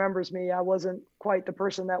County remembers me, I wasn't quite the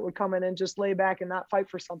person that would come in and just lay back and not fight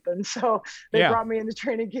for something. So they brought me into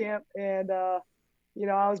training camp, and, I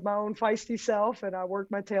was my own feisty self, and I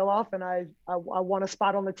worked my tail off, and I won a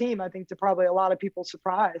spot on the team, I think, to probably a lot of people's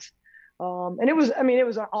surprise. And it was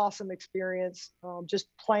an awesome experience, just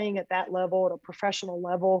playing at that level, at a professional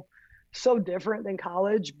level, so different than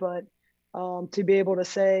college, but to be able to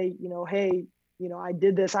say, hey, I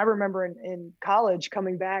did this. I remember in college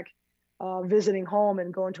coming back, visiting home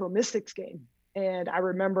and going to a Mystics game. And I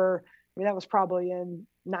remember, that was probably in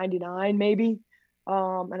 99, maybe.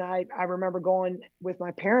 And I remember going with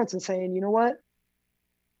my parents and saying, you know what,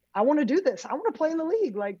 I want to do this. I want to play in the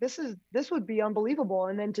league. Like, this would be unbelievable.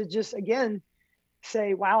 And then to just, again,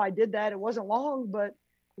 say, wow, I did that. It wasn't long, but,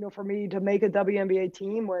 for me to make a WNBA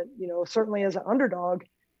team when, certainly as an underdog,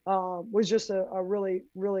 was just a really,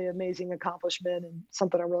 really amazing accomplishment and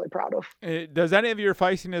something I'm really proud of. Does any of your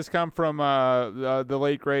feistiness come from the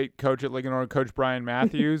late, great coach at Linganore, Coach Brian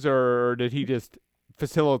Matthews, or did he just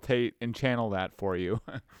facilitate and channel that for you?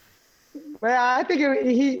 Well, I think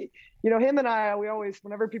him and I, we always,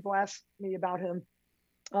 whenever people ask me about him,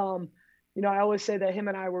 I always say that him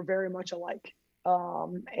and I were very much alike.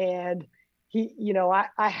 And he,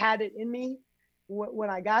 I had it in me when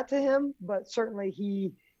I got to him, but certainly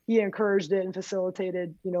he encouraged it and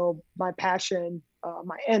facilitated, my passion,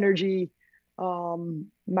 my energy,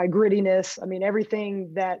 my grittiness. I mean,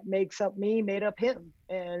 everything that makes up me made up him.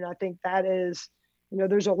 And I think that is,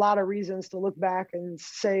 there's a lot of reasons to look back and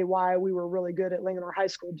say why we were really good at Linganore High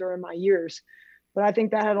School during my years. But I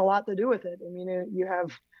think that had a lot to do with it. I mean, you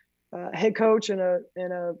have a head coach and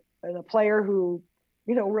a player who,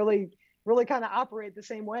 really kind of operate the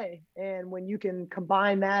same way. And when you can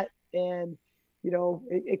combine that and,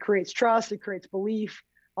 it creates trust, it creates belief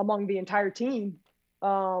among the entire team.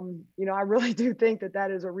 I really do think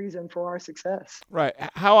that is a reason for our success. Right.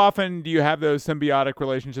 How often do you have those symbiotic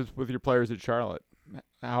relationships with your players at Charlotte?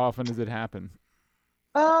 How often does it happen?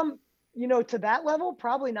 To that level,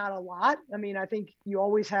 probably not a lot. I mean, I think you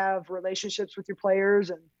always have relationships with your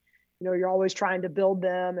players, and, you're always trying to build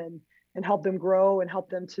them and help them grow and help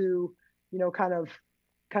them to, kind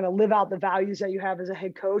of live out the values that you have as a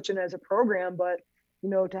head coach and as a program. But,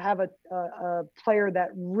 to have a player that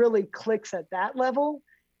really clicks at that level,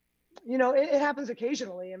 it happens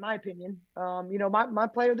occasionally, in my opinion. My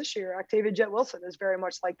player this year, Octavia Jet Wilson, is very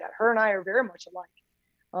much like that. Her and I are very much alike.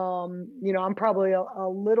 I'm probably a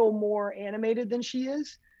little more animated than she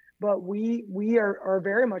is, but we are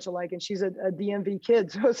very much alike, and she's a DMV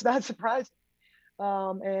kid, so it's not surprising.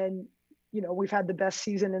 And we've had the best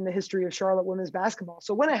season in the history of Charlotte women's basketball.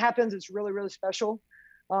 So when it happens, it's really, really special.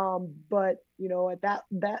 But at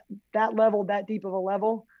that level, that deep of a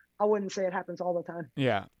level, I wouldn't say it happens all the time.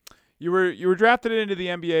 Yeah. You were drafted into the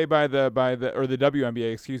NBA by the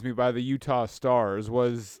WNBA, by the Utah Stars.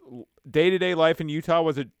 Was day-to-day life in Utah,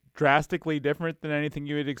 was it drastically different than anything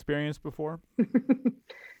you had experienced before?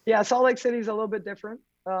 Yeah, Salt Lake City is a little bit different,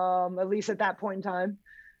 at least at that point in time.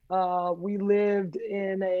 We lived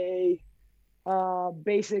in a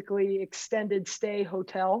basically extended stay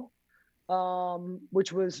hotel,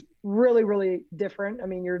 which was really, really different. I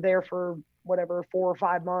mean, you're there for 4 or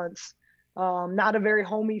 5 months. Not a very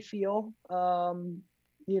homey feel,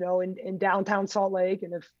 in downtown Salt Lake.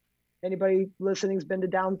 And if anybody listening has been to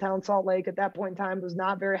downtown Salt Lake at that point in time, it was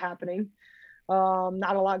not very happening.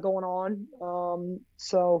 not a lot going on.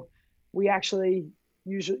 So we actually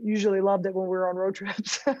usually loved it when we were on road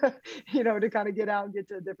trips, to kind of get out and get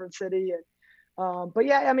to a different city. And but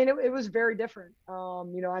yeah, I mean, it was very different.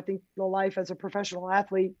 I think the life as a professional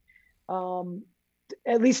athlete,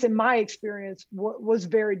 at least in my experience, was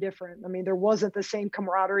very different. I mean, there wasn't the same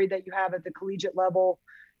camaraderie that you have at the collegiate level.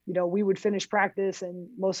 We would finish practice, and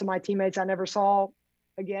most of my teammates I never saw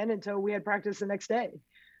again until we had practice the next day.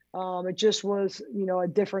 It just was, a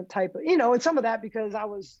different type of, and some of that because I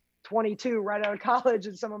was 22 right out of college,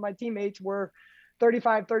 and some of my teammates were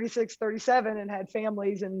 35, 36, 37 and had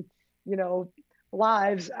families and,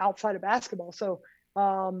 lives outside of basketball. So,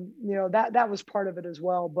 that was part of it as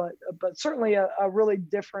well, but certainly a really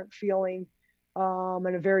different feeling,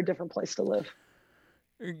 and a very different place to live.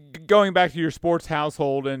 Going back to your sports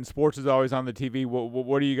household, and sports is always on the TV.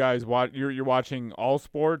 What do you guys watch? You're watching all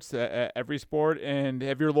sports, every sport, and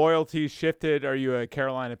have your loyalties shifted? Are you a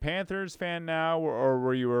Carolina Panthers fan now, or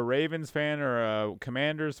were you a Ravens fan, or a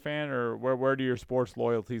Commanders fan, or where do your sports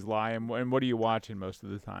loyalties lie, and what are you watching most of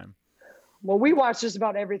the time? Well, we watch just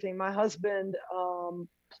about everything. My husband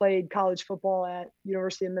played college football at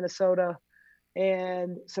University of Minnesota.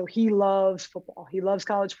 And so he loves football. He loves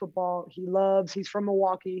college football. He's from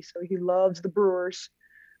Milwaukee, so he loves the Brewers.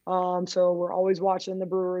 So we're always watching the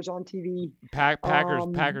Brewers on TV.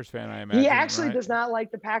 Packers fan, I imagine. He actually right? does not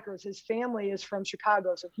like the Packers. His family is from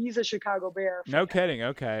Chicago, so he's a Chicago Bear fan. No kidding.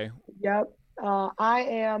 Okay. Yep. I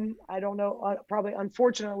am, I don't know, probably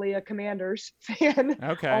unfortunately a Commanders fan.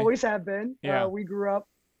 Okay. Always have been. Yeah. We grew up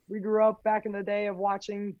back in the day of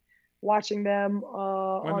watching them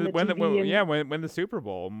on the TV. When the Super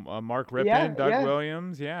Bowl, Mark Rippon, Doug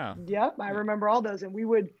Williams, yeah. Yep, I remember all those. And we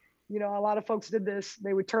would, a lot of folks did this.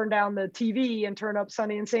 They would turn down the TV and turn up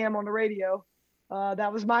Sonny and Sam on the radio.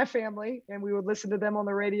 That was my family, and we would listen to them on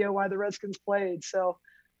the radio while the Redskins played. So,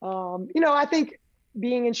 I think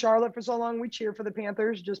being in Charlotte for so long, we cheer for the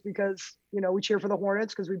Panthers just because, we cheer for the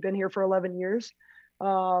Hornets because we've been here for 11 years.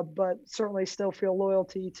 But certainly still feel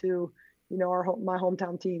loyalty to, my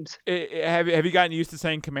hometown teams. Have you gotten used to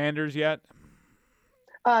saying Commanders yet?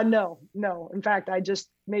 No. In fact, I just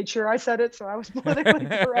made sure I said it, so I was politically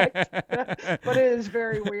correct. But it is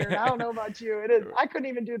very weird. I don't know about you. It is. I couldn't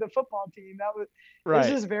even do the football team. It's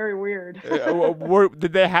just very weird.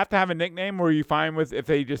 Did they have to have a nickname? Were you fine with if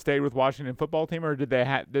they just stayed with Washington football team, or did they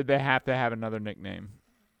have to have another nickname?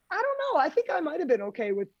 I don't know. I think I might have been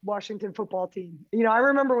okay with Washington football team. I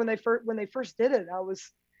remember when they first did it, I was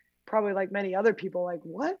probably like many other people, like,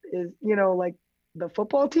 what is, like the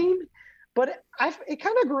football team? But it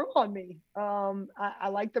kind of grew on me. I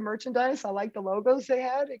like the merchandise. I like the logos they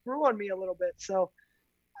had. It grew on me a little bit. So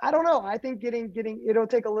I don't know. I think it'll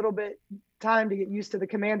take a little bit time to get used to the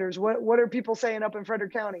Commanders. What are people saying up in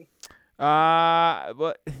Frederick County?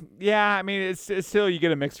 But yeah, I mean, it's still, you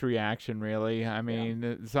get a mixed reaction, really. I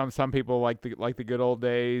mean, some people like the good old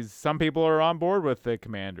days. Some people are on board with the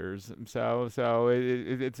Commanders. So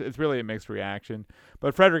it's really a mixed reaction.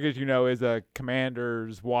 But Frederick, as you know, is a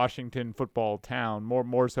Commanders Washington football town,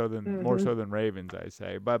 more so than Ravens, I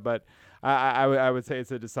say. But I would say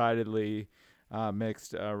it's a decidedly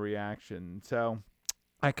mixed reaction. So,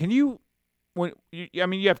 can you?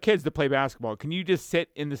 You have kids that play basketball. Can you just sit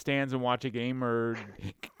in the stands and watch a game, or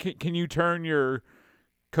can you turn your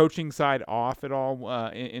coaching side off at all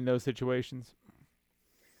in those situations?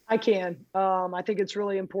 I can. I think it's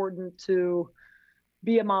really important to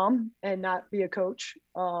be a mom and not be a coach.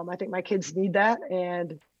 I think my kids need that,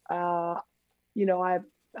 and I've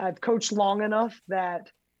coached long enough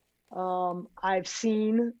that I've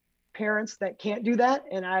seen parents that can't do that,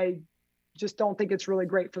 and I just don't think it's really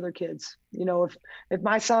great for their kids. If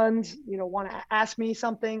my sons, want to ask me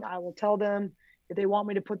something, I will tell them. If they want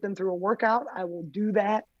me to put them through a workout, I will do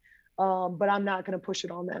that. But I'm not going to push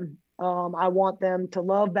it on them. I want them to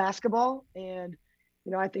love basketball. And,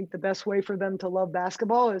 I think the best way for them to love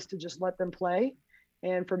basketball is to just let them play,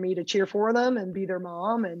 and for me to cheer for them and be their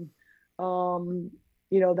mom. And,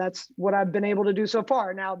 that's what I've been able to do so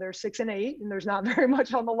far. Now they're 6 and 8, and there's not very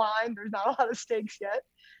much on the line. There's not a lot of stakes yet.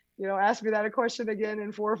 Ask me that a question again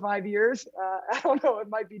in 4 or 5 years. I don't know. It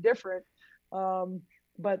might be different.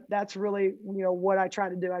 But that's really, what I try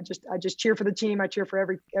to do. I just cheer for the team. I cheer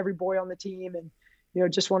for every boy on the team, and,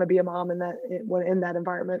 just want to be a mom in that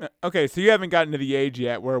environment. Okay. So you haven't gotten to the age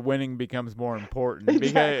yet where winning becomes more important.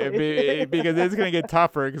 Exactly. because it's going to get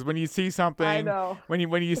tougher, because when you see something, I know.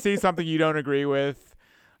 when you see something you don't agree with,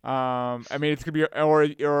 it's gonna be,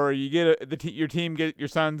 or you get your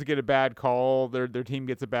sons get a bad call, their team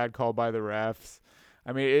gets a bad call by the refs.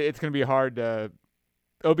 I mean, it's gonna be hard to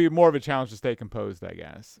it'll be more of a challenge to stay composed, I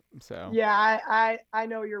guess. So Yeah, I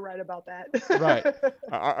know you're right about that. Right.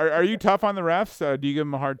 Are you tough on the refs? Do you give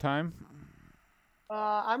them a hard time?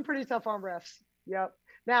 I'm pretty tough on refs. Yep.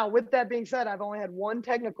 Now, with that being said, I've only had one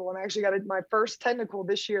technical, and I actually got my first technical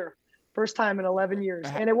this year, first time in 11 years,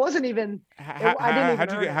 and it wasn't even. I didn't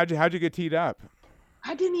even earn it. How'd you get teed up?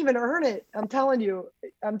 I didn't even earn it. I'm telling you,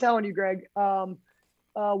 Greg.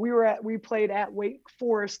 We played at Wake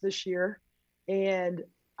Forest this year, and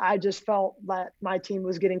I just felt that my team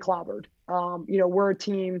was getting clobbered. We're a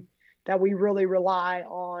team that we really rely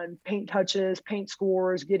on paint touches, paint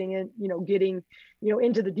scores, getting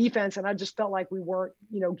into the defense. And I just felt like we weren't,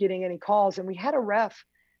 getting any calls. And we had a ref.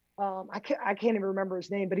 I can't even remember his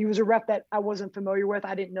name, but he was a ref that I wasn't familiar with.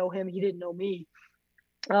 I didn't know him. He didn't know me.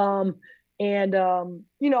 I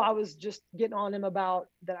was just getting on him about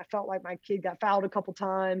that. I felt like my kid got fouled a couple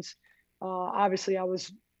times. Obviously I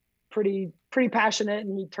was pretty passionate,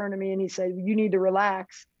 and he turned to me and he said, "You need to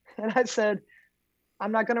relax." And I said,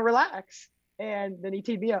 "I'm not going to relax." And then he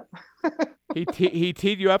teed me up. He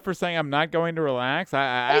teed you up for saying, "I'm not going to relax."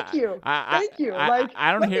 Thank you. I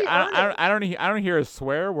don't hear a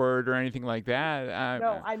swear word or anything like that.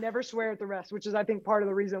 No, I never swear at the refs, which is, I think, part of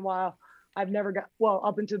the reason why I've never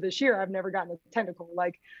up until this year, I've never gotten a technical.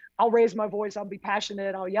 Like, I'll raise my voice, I'll be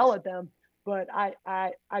passionate, I'll yell at them, but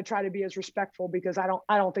I try to be as respectful, because I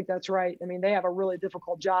don't think that's right. I mean, they have a really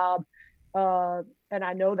difficult job. And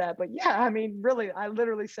I know that, but yeah, I mean, really, I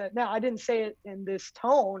literally said, now I didn't say it in this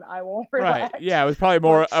tone. I won't relax. Right. Yeah. It was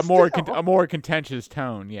probably a more contentious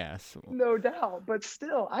tone. Yes. No doubt. But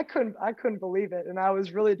still, I couldn't believe it. And I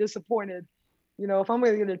was really disappointed. If I'm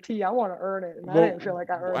going to get a T, I want to earn it. And I didn't feel like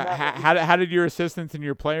I earned that. How did your assistants and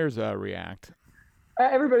your players react?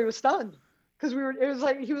 Everybody was stunned, because it was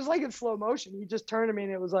like, he was like in slow motion. He just turned to me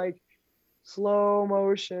and it was like, slow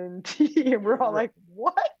motion T, and we're all like,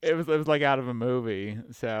 "What?" It was like out of a movie.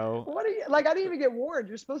 So what are you like? I didn't even get warned.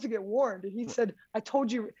 You're supposed to get warned. And he said, "I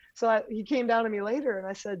told you." So he came down to me later, and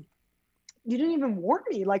I said, "You didn't even warn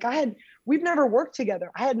me. Like, we've never worked together.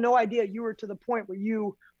 I had no idea you were to the point where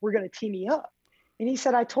you were going to tee me up." And he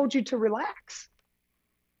said, "I told you to relax."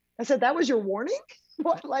 I said, "That was your warning?"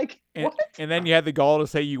 What? Like, what? And then you had the gall to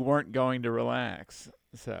say you weren't going to relax.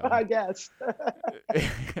 So I guess.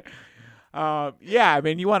 Yeah, I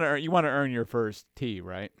mean, you want to earn your first tee,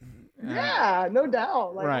 right? Yeah, no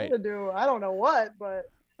doubt. Like, right. I'm gonna do, I don't know what, but.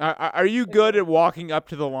 Are you good at walking up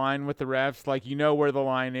to the line with the refs? Like, where the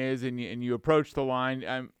line is, and you approach the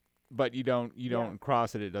line, but you don't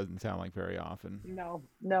cross it. It doesn't sound like very often.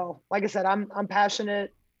 No. Like I said, I'm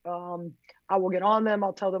passionate. I will get on them.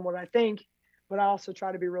 I'll tell them what I think, but I also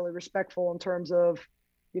try to be really respectful in terms of,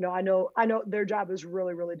 I know their job is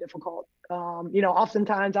really, really difficult.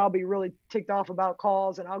 Oftentimes I'll be really ticked off about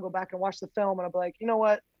calls, and I'll go back and watch the film, and I'll be like, you know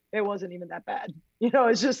what? It wasn't even that bad.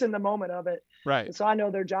 It's just in the moment of it. Right. And so I know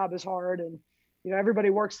their job is hard, and, everybody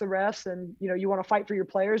works the refs, and, you want to fight for your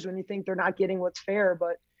players when you think they're not getting what's fair.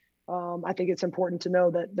 But I think it's important to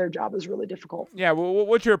know that their job is really difficult. Yeah. Well,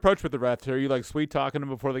 what's your approach with the refs? Are you like sweet talking them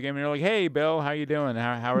before the game, and you're like, "Hey, Bill, how you doing?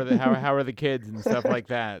 How are the kids and stuff like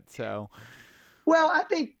that?" So. Well, I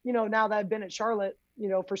think, now that I've been at Charlotte,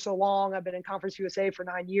 for so long, I've been in Conference USA for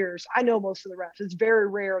 9 years. I know most of the refs. It's very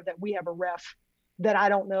rare that we have a ref that I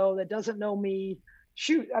don't know, that doesn't know me.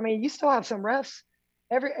 Shoot, I mean, you still have some refs.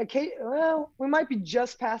 We might be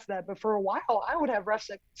just past that, but for a while, I would have refs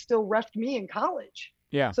that still refed me in college.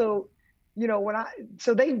 Yeah. So, they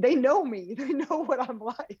know me. They know what I'm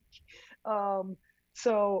like.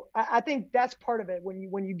 So I think that's part of it.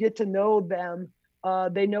 When you get to know them,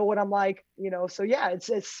 they know what I'm like, so yeah,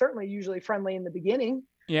 it's certainly usually friendly in the beginning.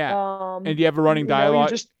 Yeah. And do you have a running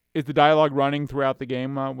dialogue? Is the dialogue running throughout the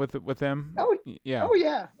game with them? Oh yeah.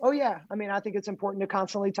 I mean, I think it's important to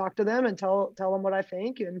constantly talk to them and tell them what I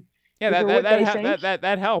think. And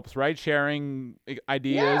that helps, right? Sharing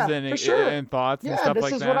ideas and thoughts and stuff like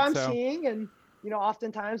that. This is what I'm seeing. And,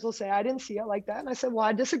 oftentimes they'll say, "I didn't see it like that." And I said, "Well,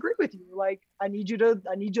 I disagree with you. Like, I need you to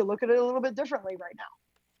look at it a little bit differently right now."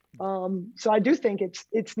 So I do think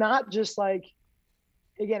it's not just like,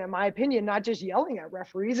 again, in my opinion, not just yelling at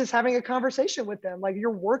referees, it's having a conversation with them. Like,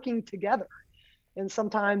 you're working together. And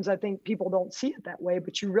sometimes I think people don't see it that way,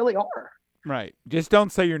 but you really are. Right. Just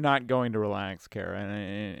don't say you're not going to relax, Cara.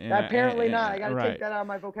 Apparently not. I got to take that out of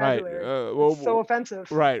my vocabulary. Right. It's so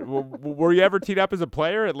offensive. Right. Well, were you ever teed up as a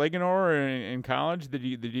player at Linganore or in college? Did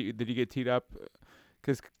you get teed up?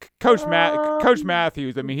 Because Coach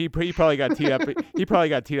Matthews, I mean, he probably got teed up. He probably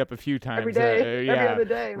got teed up a few times. Every day, every other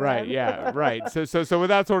day. Man. Right. Yeah. Right. So with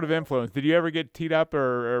that sort of influence, did you ever get teed up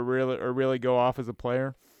or really go off as a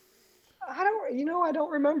player? I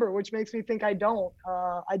don't remember, which makes me think I don't.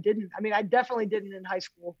 I didn't. I mean, I definitely didn't in high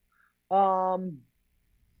school.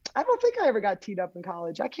 I don't think I ever got teed up in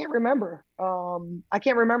college. I can't remember. I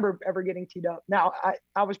can't remember ever getting teed up. Now,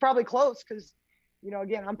 I was probably close because,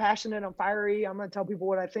 again, I'm passionate, I'm fiery, I'm going to tell people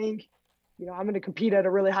what I think. I'm going to compete at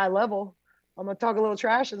a really high level. I'm going to talk a little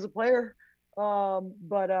trash as a player.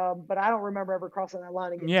 But I don't remember ever crossing that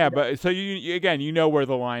line again. Yeah, but so you again, where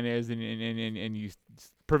the line is, and you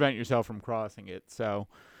prevent yourself from crossing it. So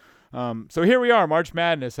here we are, March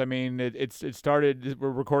Madness. I mean, it started.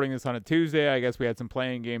 We're recording this on a Tuesday. I guess we had some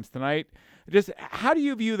playing games tonight. Just how do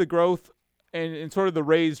you view the growth and sort of the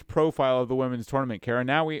raised profile of the women's tournament, Cara?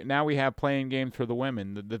 Now we have playing games for the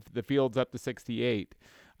women. The field's up to 68.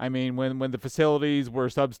 I mean, when the facilities were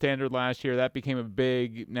substandard last year, that became a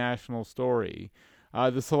big national story.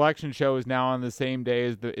 The selection show is now on the same day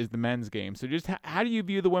as the men's game. So just how do you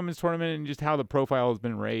view the women's tournament and just how the profile has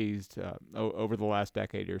been raised over the last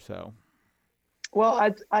decade or so?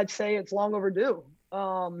 Well, I'd say it's long overdue.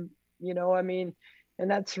 I mean, and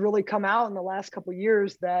that's really come out in the last couple of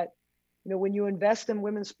years that, when you invest in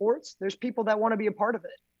women's sports, there's people that want to be a part of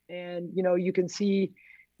it. And, you can see,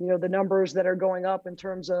 the numbers that are going up in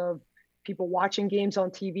terms of people watching games on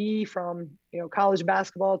TV from, college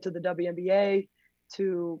basketball to the WNBA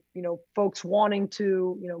to, folks wanting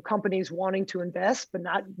to, companies wanting to invest, but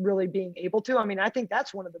not really being able to. I mean, I think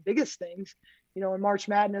that's one of the biggest things, in March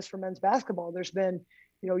Madness for men's basketball. There's been,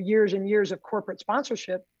 years and years of corporate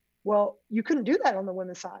sponsorship. Well, you couldn't do that on the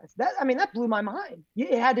women's side. That blew my mind.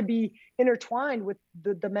 It had to be intertwined with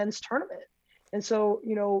the men's tournament. And so,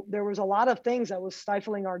 there was a lot of things that was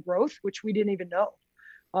stifling our growth, which we didn't even know.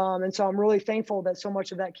 And so I'm really thankful that so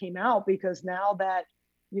much of that came out, because now that,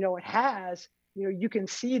 it has, you can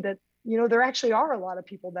see that, there actually are a lot of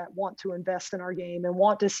people that want to invest in our game and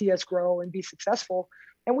want to see us grow and be successful,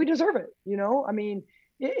 and we deserve it. I mean,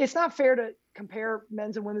 it's not fair to compare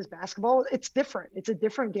men's and women's basketball. It's different. It's a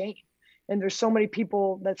different game. And there's so many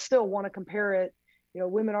people that still want to compare it.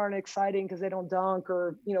 Women aren't exciting because they don't dunk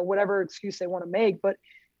or, whatever excuse they want to make, but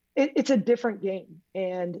it's a different game.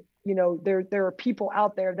 And, there are people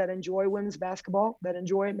out there that enjoy women's basketball, that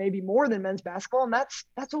enjoy it maybe more than men's basketball. And that's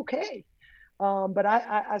okay. But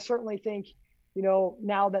I certainly think,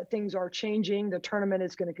 now that things are changing, the tournament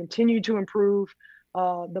is going to continue to improve.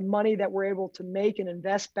 The money that we're able to make and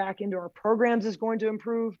invest back into our programs is going to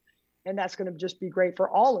improve. And that's going to just be great for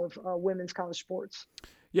all of women's college sports.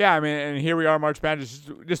 Yeah, I mean, and here we are, March Madness.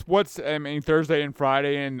 Just Thursday and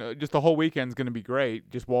Friday, and just the whole weekend's going to be great.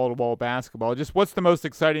 Just wall-to-wall basketball. Just what's the most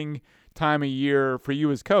exciting time of year for you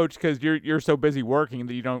as coach? Because you're so busy working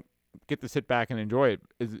that you don't get to sit back and enjoy it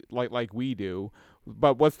like we do.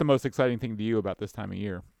 But what's the most exciting thing to you about this time of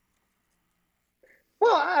year?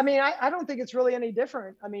 Well, I mean, I don't think it's really any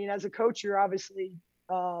different. I mean, as a coach, you're obviously,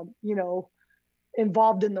 involved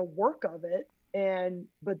in the work of it.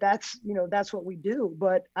 But that's what we do.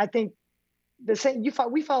 But I think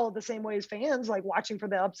we follow the same way as fans, like watching for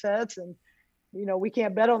the upsets, and, we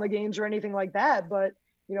can't bet on the games or anything like that, but,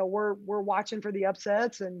 we're watching for the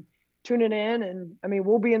upsets and tuning in. And I mean,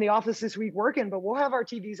 we'll be in the office this week working, but we'll have our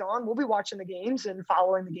TVs on. We'll be watching the games and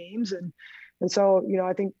following the games. And so,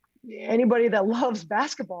 I think anybody that loves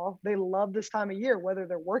basketball, they love this time of year, whether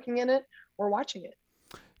they're working in it or watching it.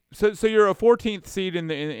 So you're a 14th seed in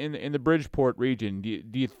the Bridgeport region.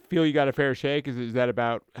 Do you feel you got a fair shake? Is that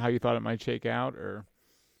about how you thought it might shake out, or?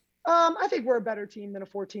 I think we're a better team than a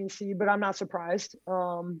 14th seed, but I'm not surprised. We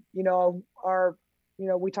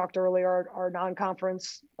talked earlier, our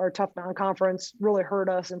non-conference, our tough non-conference really hurt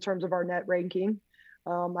us in terms of our net ranking.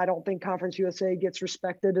 I don't think Conference USA gets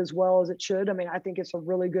respected as well as it should. I mean, I think it's a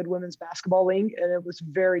really good women's basketball league, and it was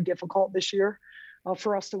very difficult this year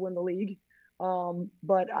for us to win the league.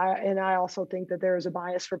 But I also think that there is a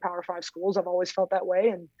bias for Power 5 schools. I've always felt that way,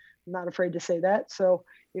 and I'm not afraid to say that. So,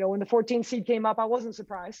 when the 14th seed came up, I wasn't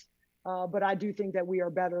surprised. But I do think that we are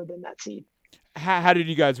better than that seed. How did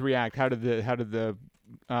you guys react? How did the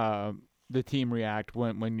team react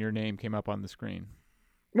when your name came up on the screen?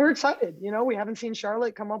 We're excited. We haven't seen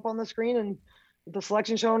Charlotte come up on the screen and the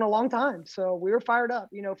selection show in a long time. So we were fired up.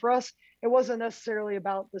 For us, it wasn't necessarily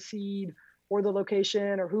about the seed or the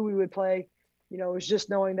location or who we would play. It was just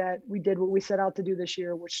knowing that we did what we set out to do this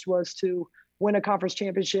year, which was to win a conference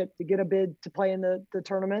championship, to get a bid to play in the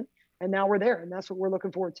tournament. And now we're there, and that's what we're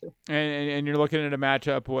looking forward to. And you're looking at a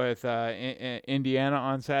matchup with Indiana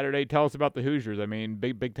on Saturday. Tell us about the Hoosiers. I mean,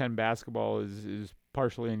 Big Ten basketball is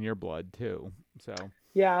partially in your blood too. So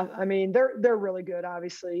yeah, I mean, they're really good,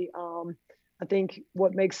 obviously. I think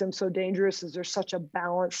what makes them so dangerous is they're such a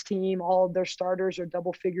balanced team. All of their starters are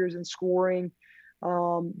double figures in scoring.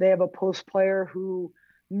 They have a post player who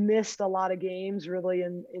missed a lot of games really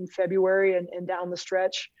in February and down the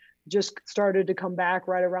stretch, just started to come back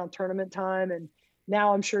right around tournament time. And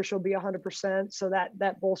now I'm sure she'll be 100%. So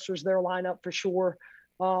that bolsters their lineup for sure.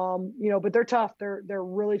 But they're tough. They're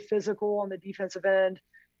really physical on the defensive end.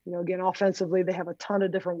 Again, offensively, they have a ton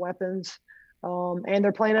of different weapons, and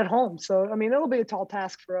they're playing at home. So, I mean, it'll be a tall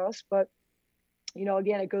task for us, but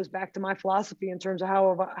again, it goes back to my philosophy in terms of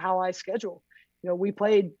how I schedule. We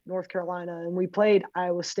played North Carolina and we played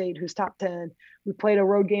Iowa State, who's top 10. We played a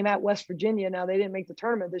road game at West Virginia. Now they didn't make the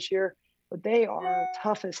tournament this year, but they are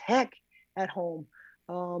tough as heck at home.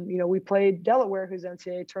 We played Delaware, who's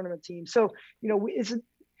NCAA tournament team. So,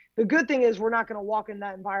 the good thing is we're not going to walk in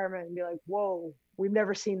that environment and be like, whoa, we've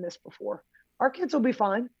never seen this before. Our kids will be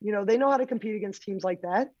fine. They know how to compete against teams like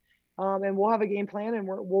that. And we'll have a game plan and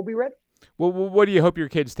we'll be ready. Well, what do you hope your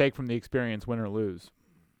kids take from the experience, win or lose?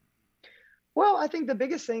 Well, I think the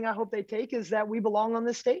biggest thing I hope they take is that we belong on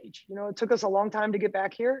this stage. It took us a long time to get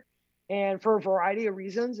back here, and for a variety of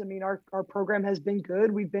reasons. I mean, our program has been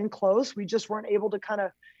good. We've been close. We just weren't able to kind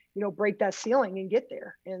of, break that ceiling and get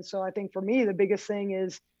there. And so I think for me, the biggest thing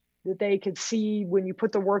is that they could see when you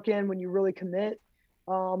put the work in, when you really commit,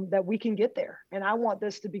 that we can get there. And I want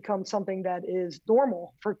this to become something that is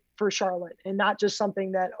normal for Charlotte and not just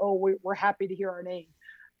something that, we're happy to hear our name.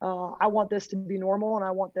 I want this to be normal, and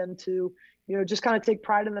I want them to, just kind of take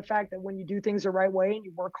pride in the fact that when you do things the right way and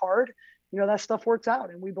you work hard, that stuff works out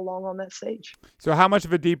and we belong on that stage. So how much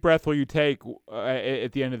of a deep breath will you take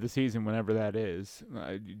at the end of the season, whenever that is?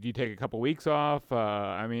 Do you take a couple weeks off?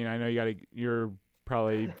 I know you're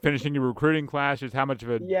probably finishing your recruiting classes. How much of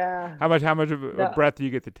a breath do you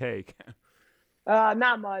get to take?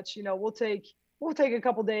 Not much. We'll take a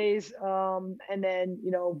couple days, and then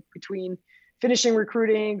between finishing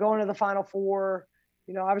recruiting, going to the Final Four,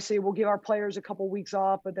 obviously we'll give our players a couple weeks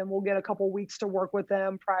off, but then we'll get a couple weeks to work with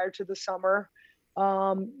them prior to the summer.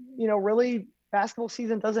 Really basketball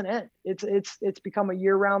season doesn't end. It's become a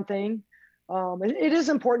year-round thing. It is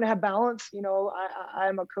important to have balance.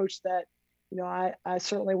 I'm a coach that, I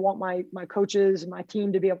certainly want my coaches and my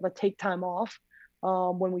team to be able to take time off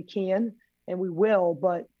when we can, and we will,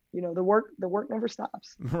 but the work never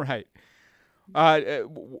stops. Right.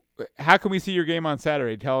 How can we see your game on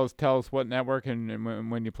Saturday? Tell us what network and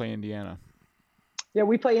when you play Indiana. Yeah,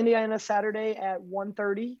 we play Indiana Saturday at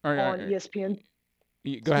 1:30 on ESPN.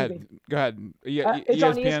 Go ahead. Yeah, it's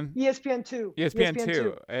ESPN. on ESPN2.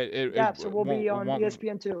 ESPN2. So we'll be on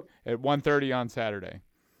ESPN2 at 1:30 on Saturday.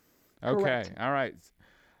 Okay. Correct. All right.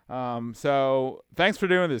 So thanks for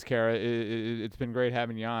doing this, Cara. It's been great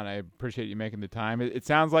having you on. I appreciate you making the time. It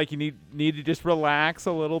sounds like you need to just relax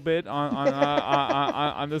a little bit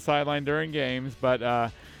on the sideline during games,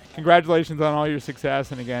 but congratulations on all your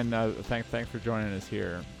success. And again, thanks for joining us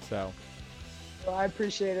here. So, well, I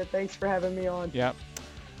appreciate it. Thanks for having me on. Yep.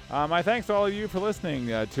 My thanks to all of you for listening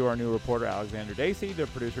to our new reporter, Alexander Dacey, to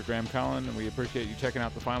producer Graham Cullen, and we appreciate you checking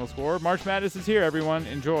out the Final Score. March Madness is here, everyone.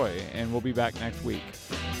 Enjoy, and we'll be back next week.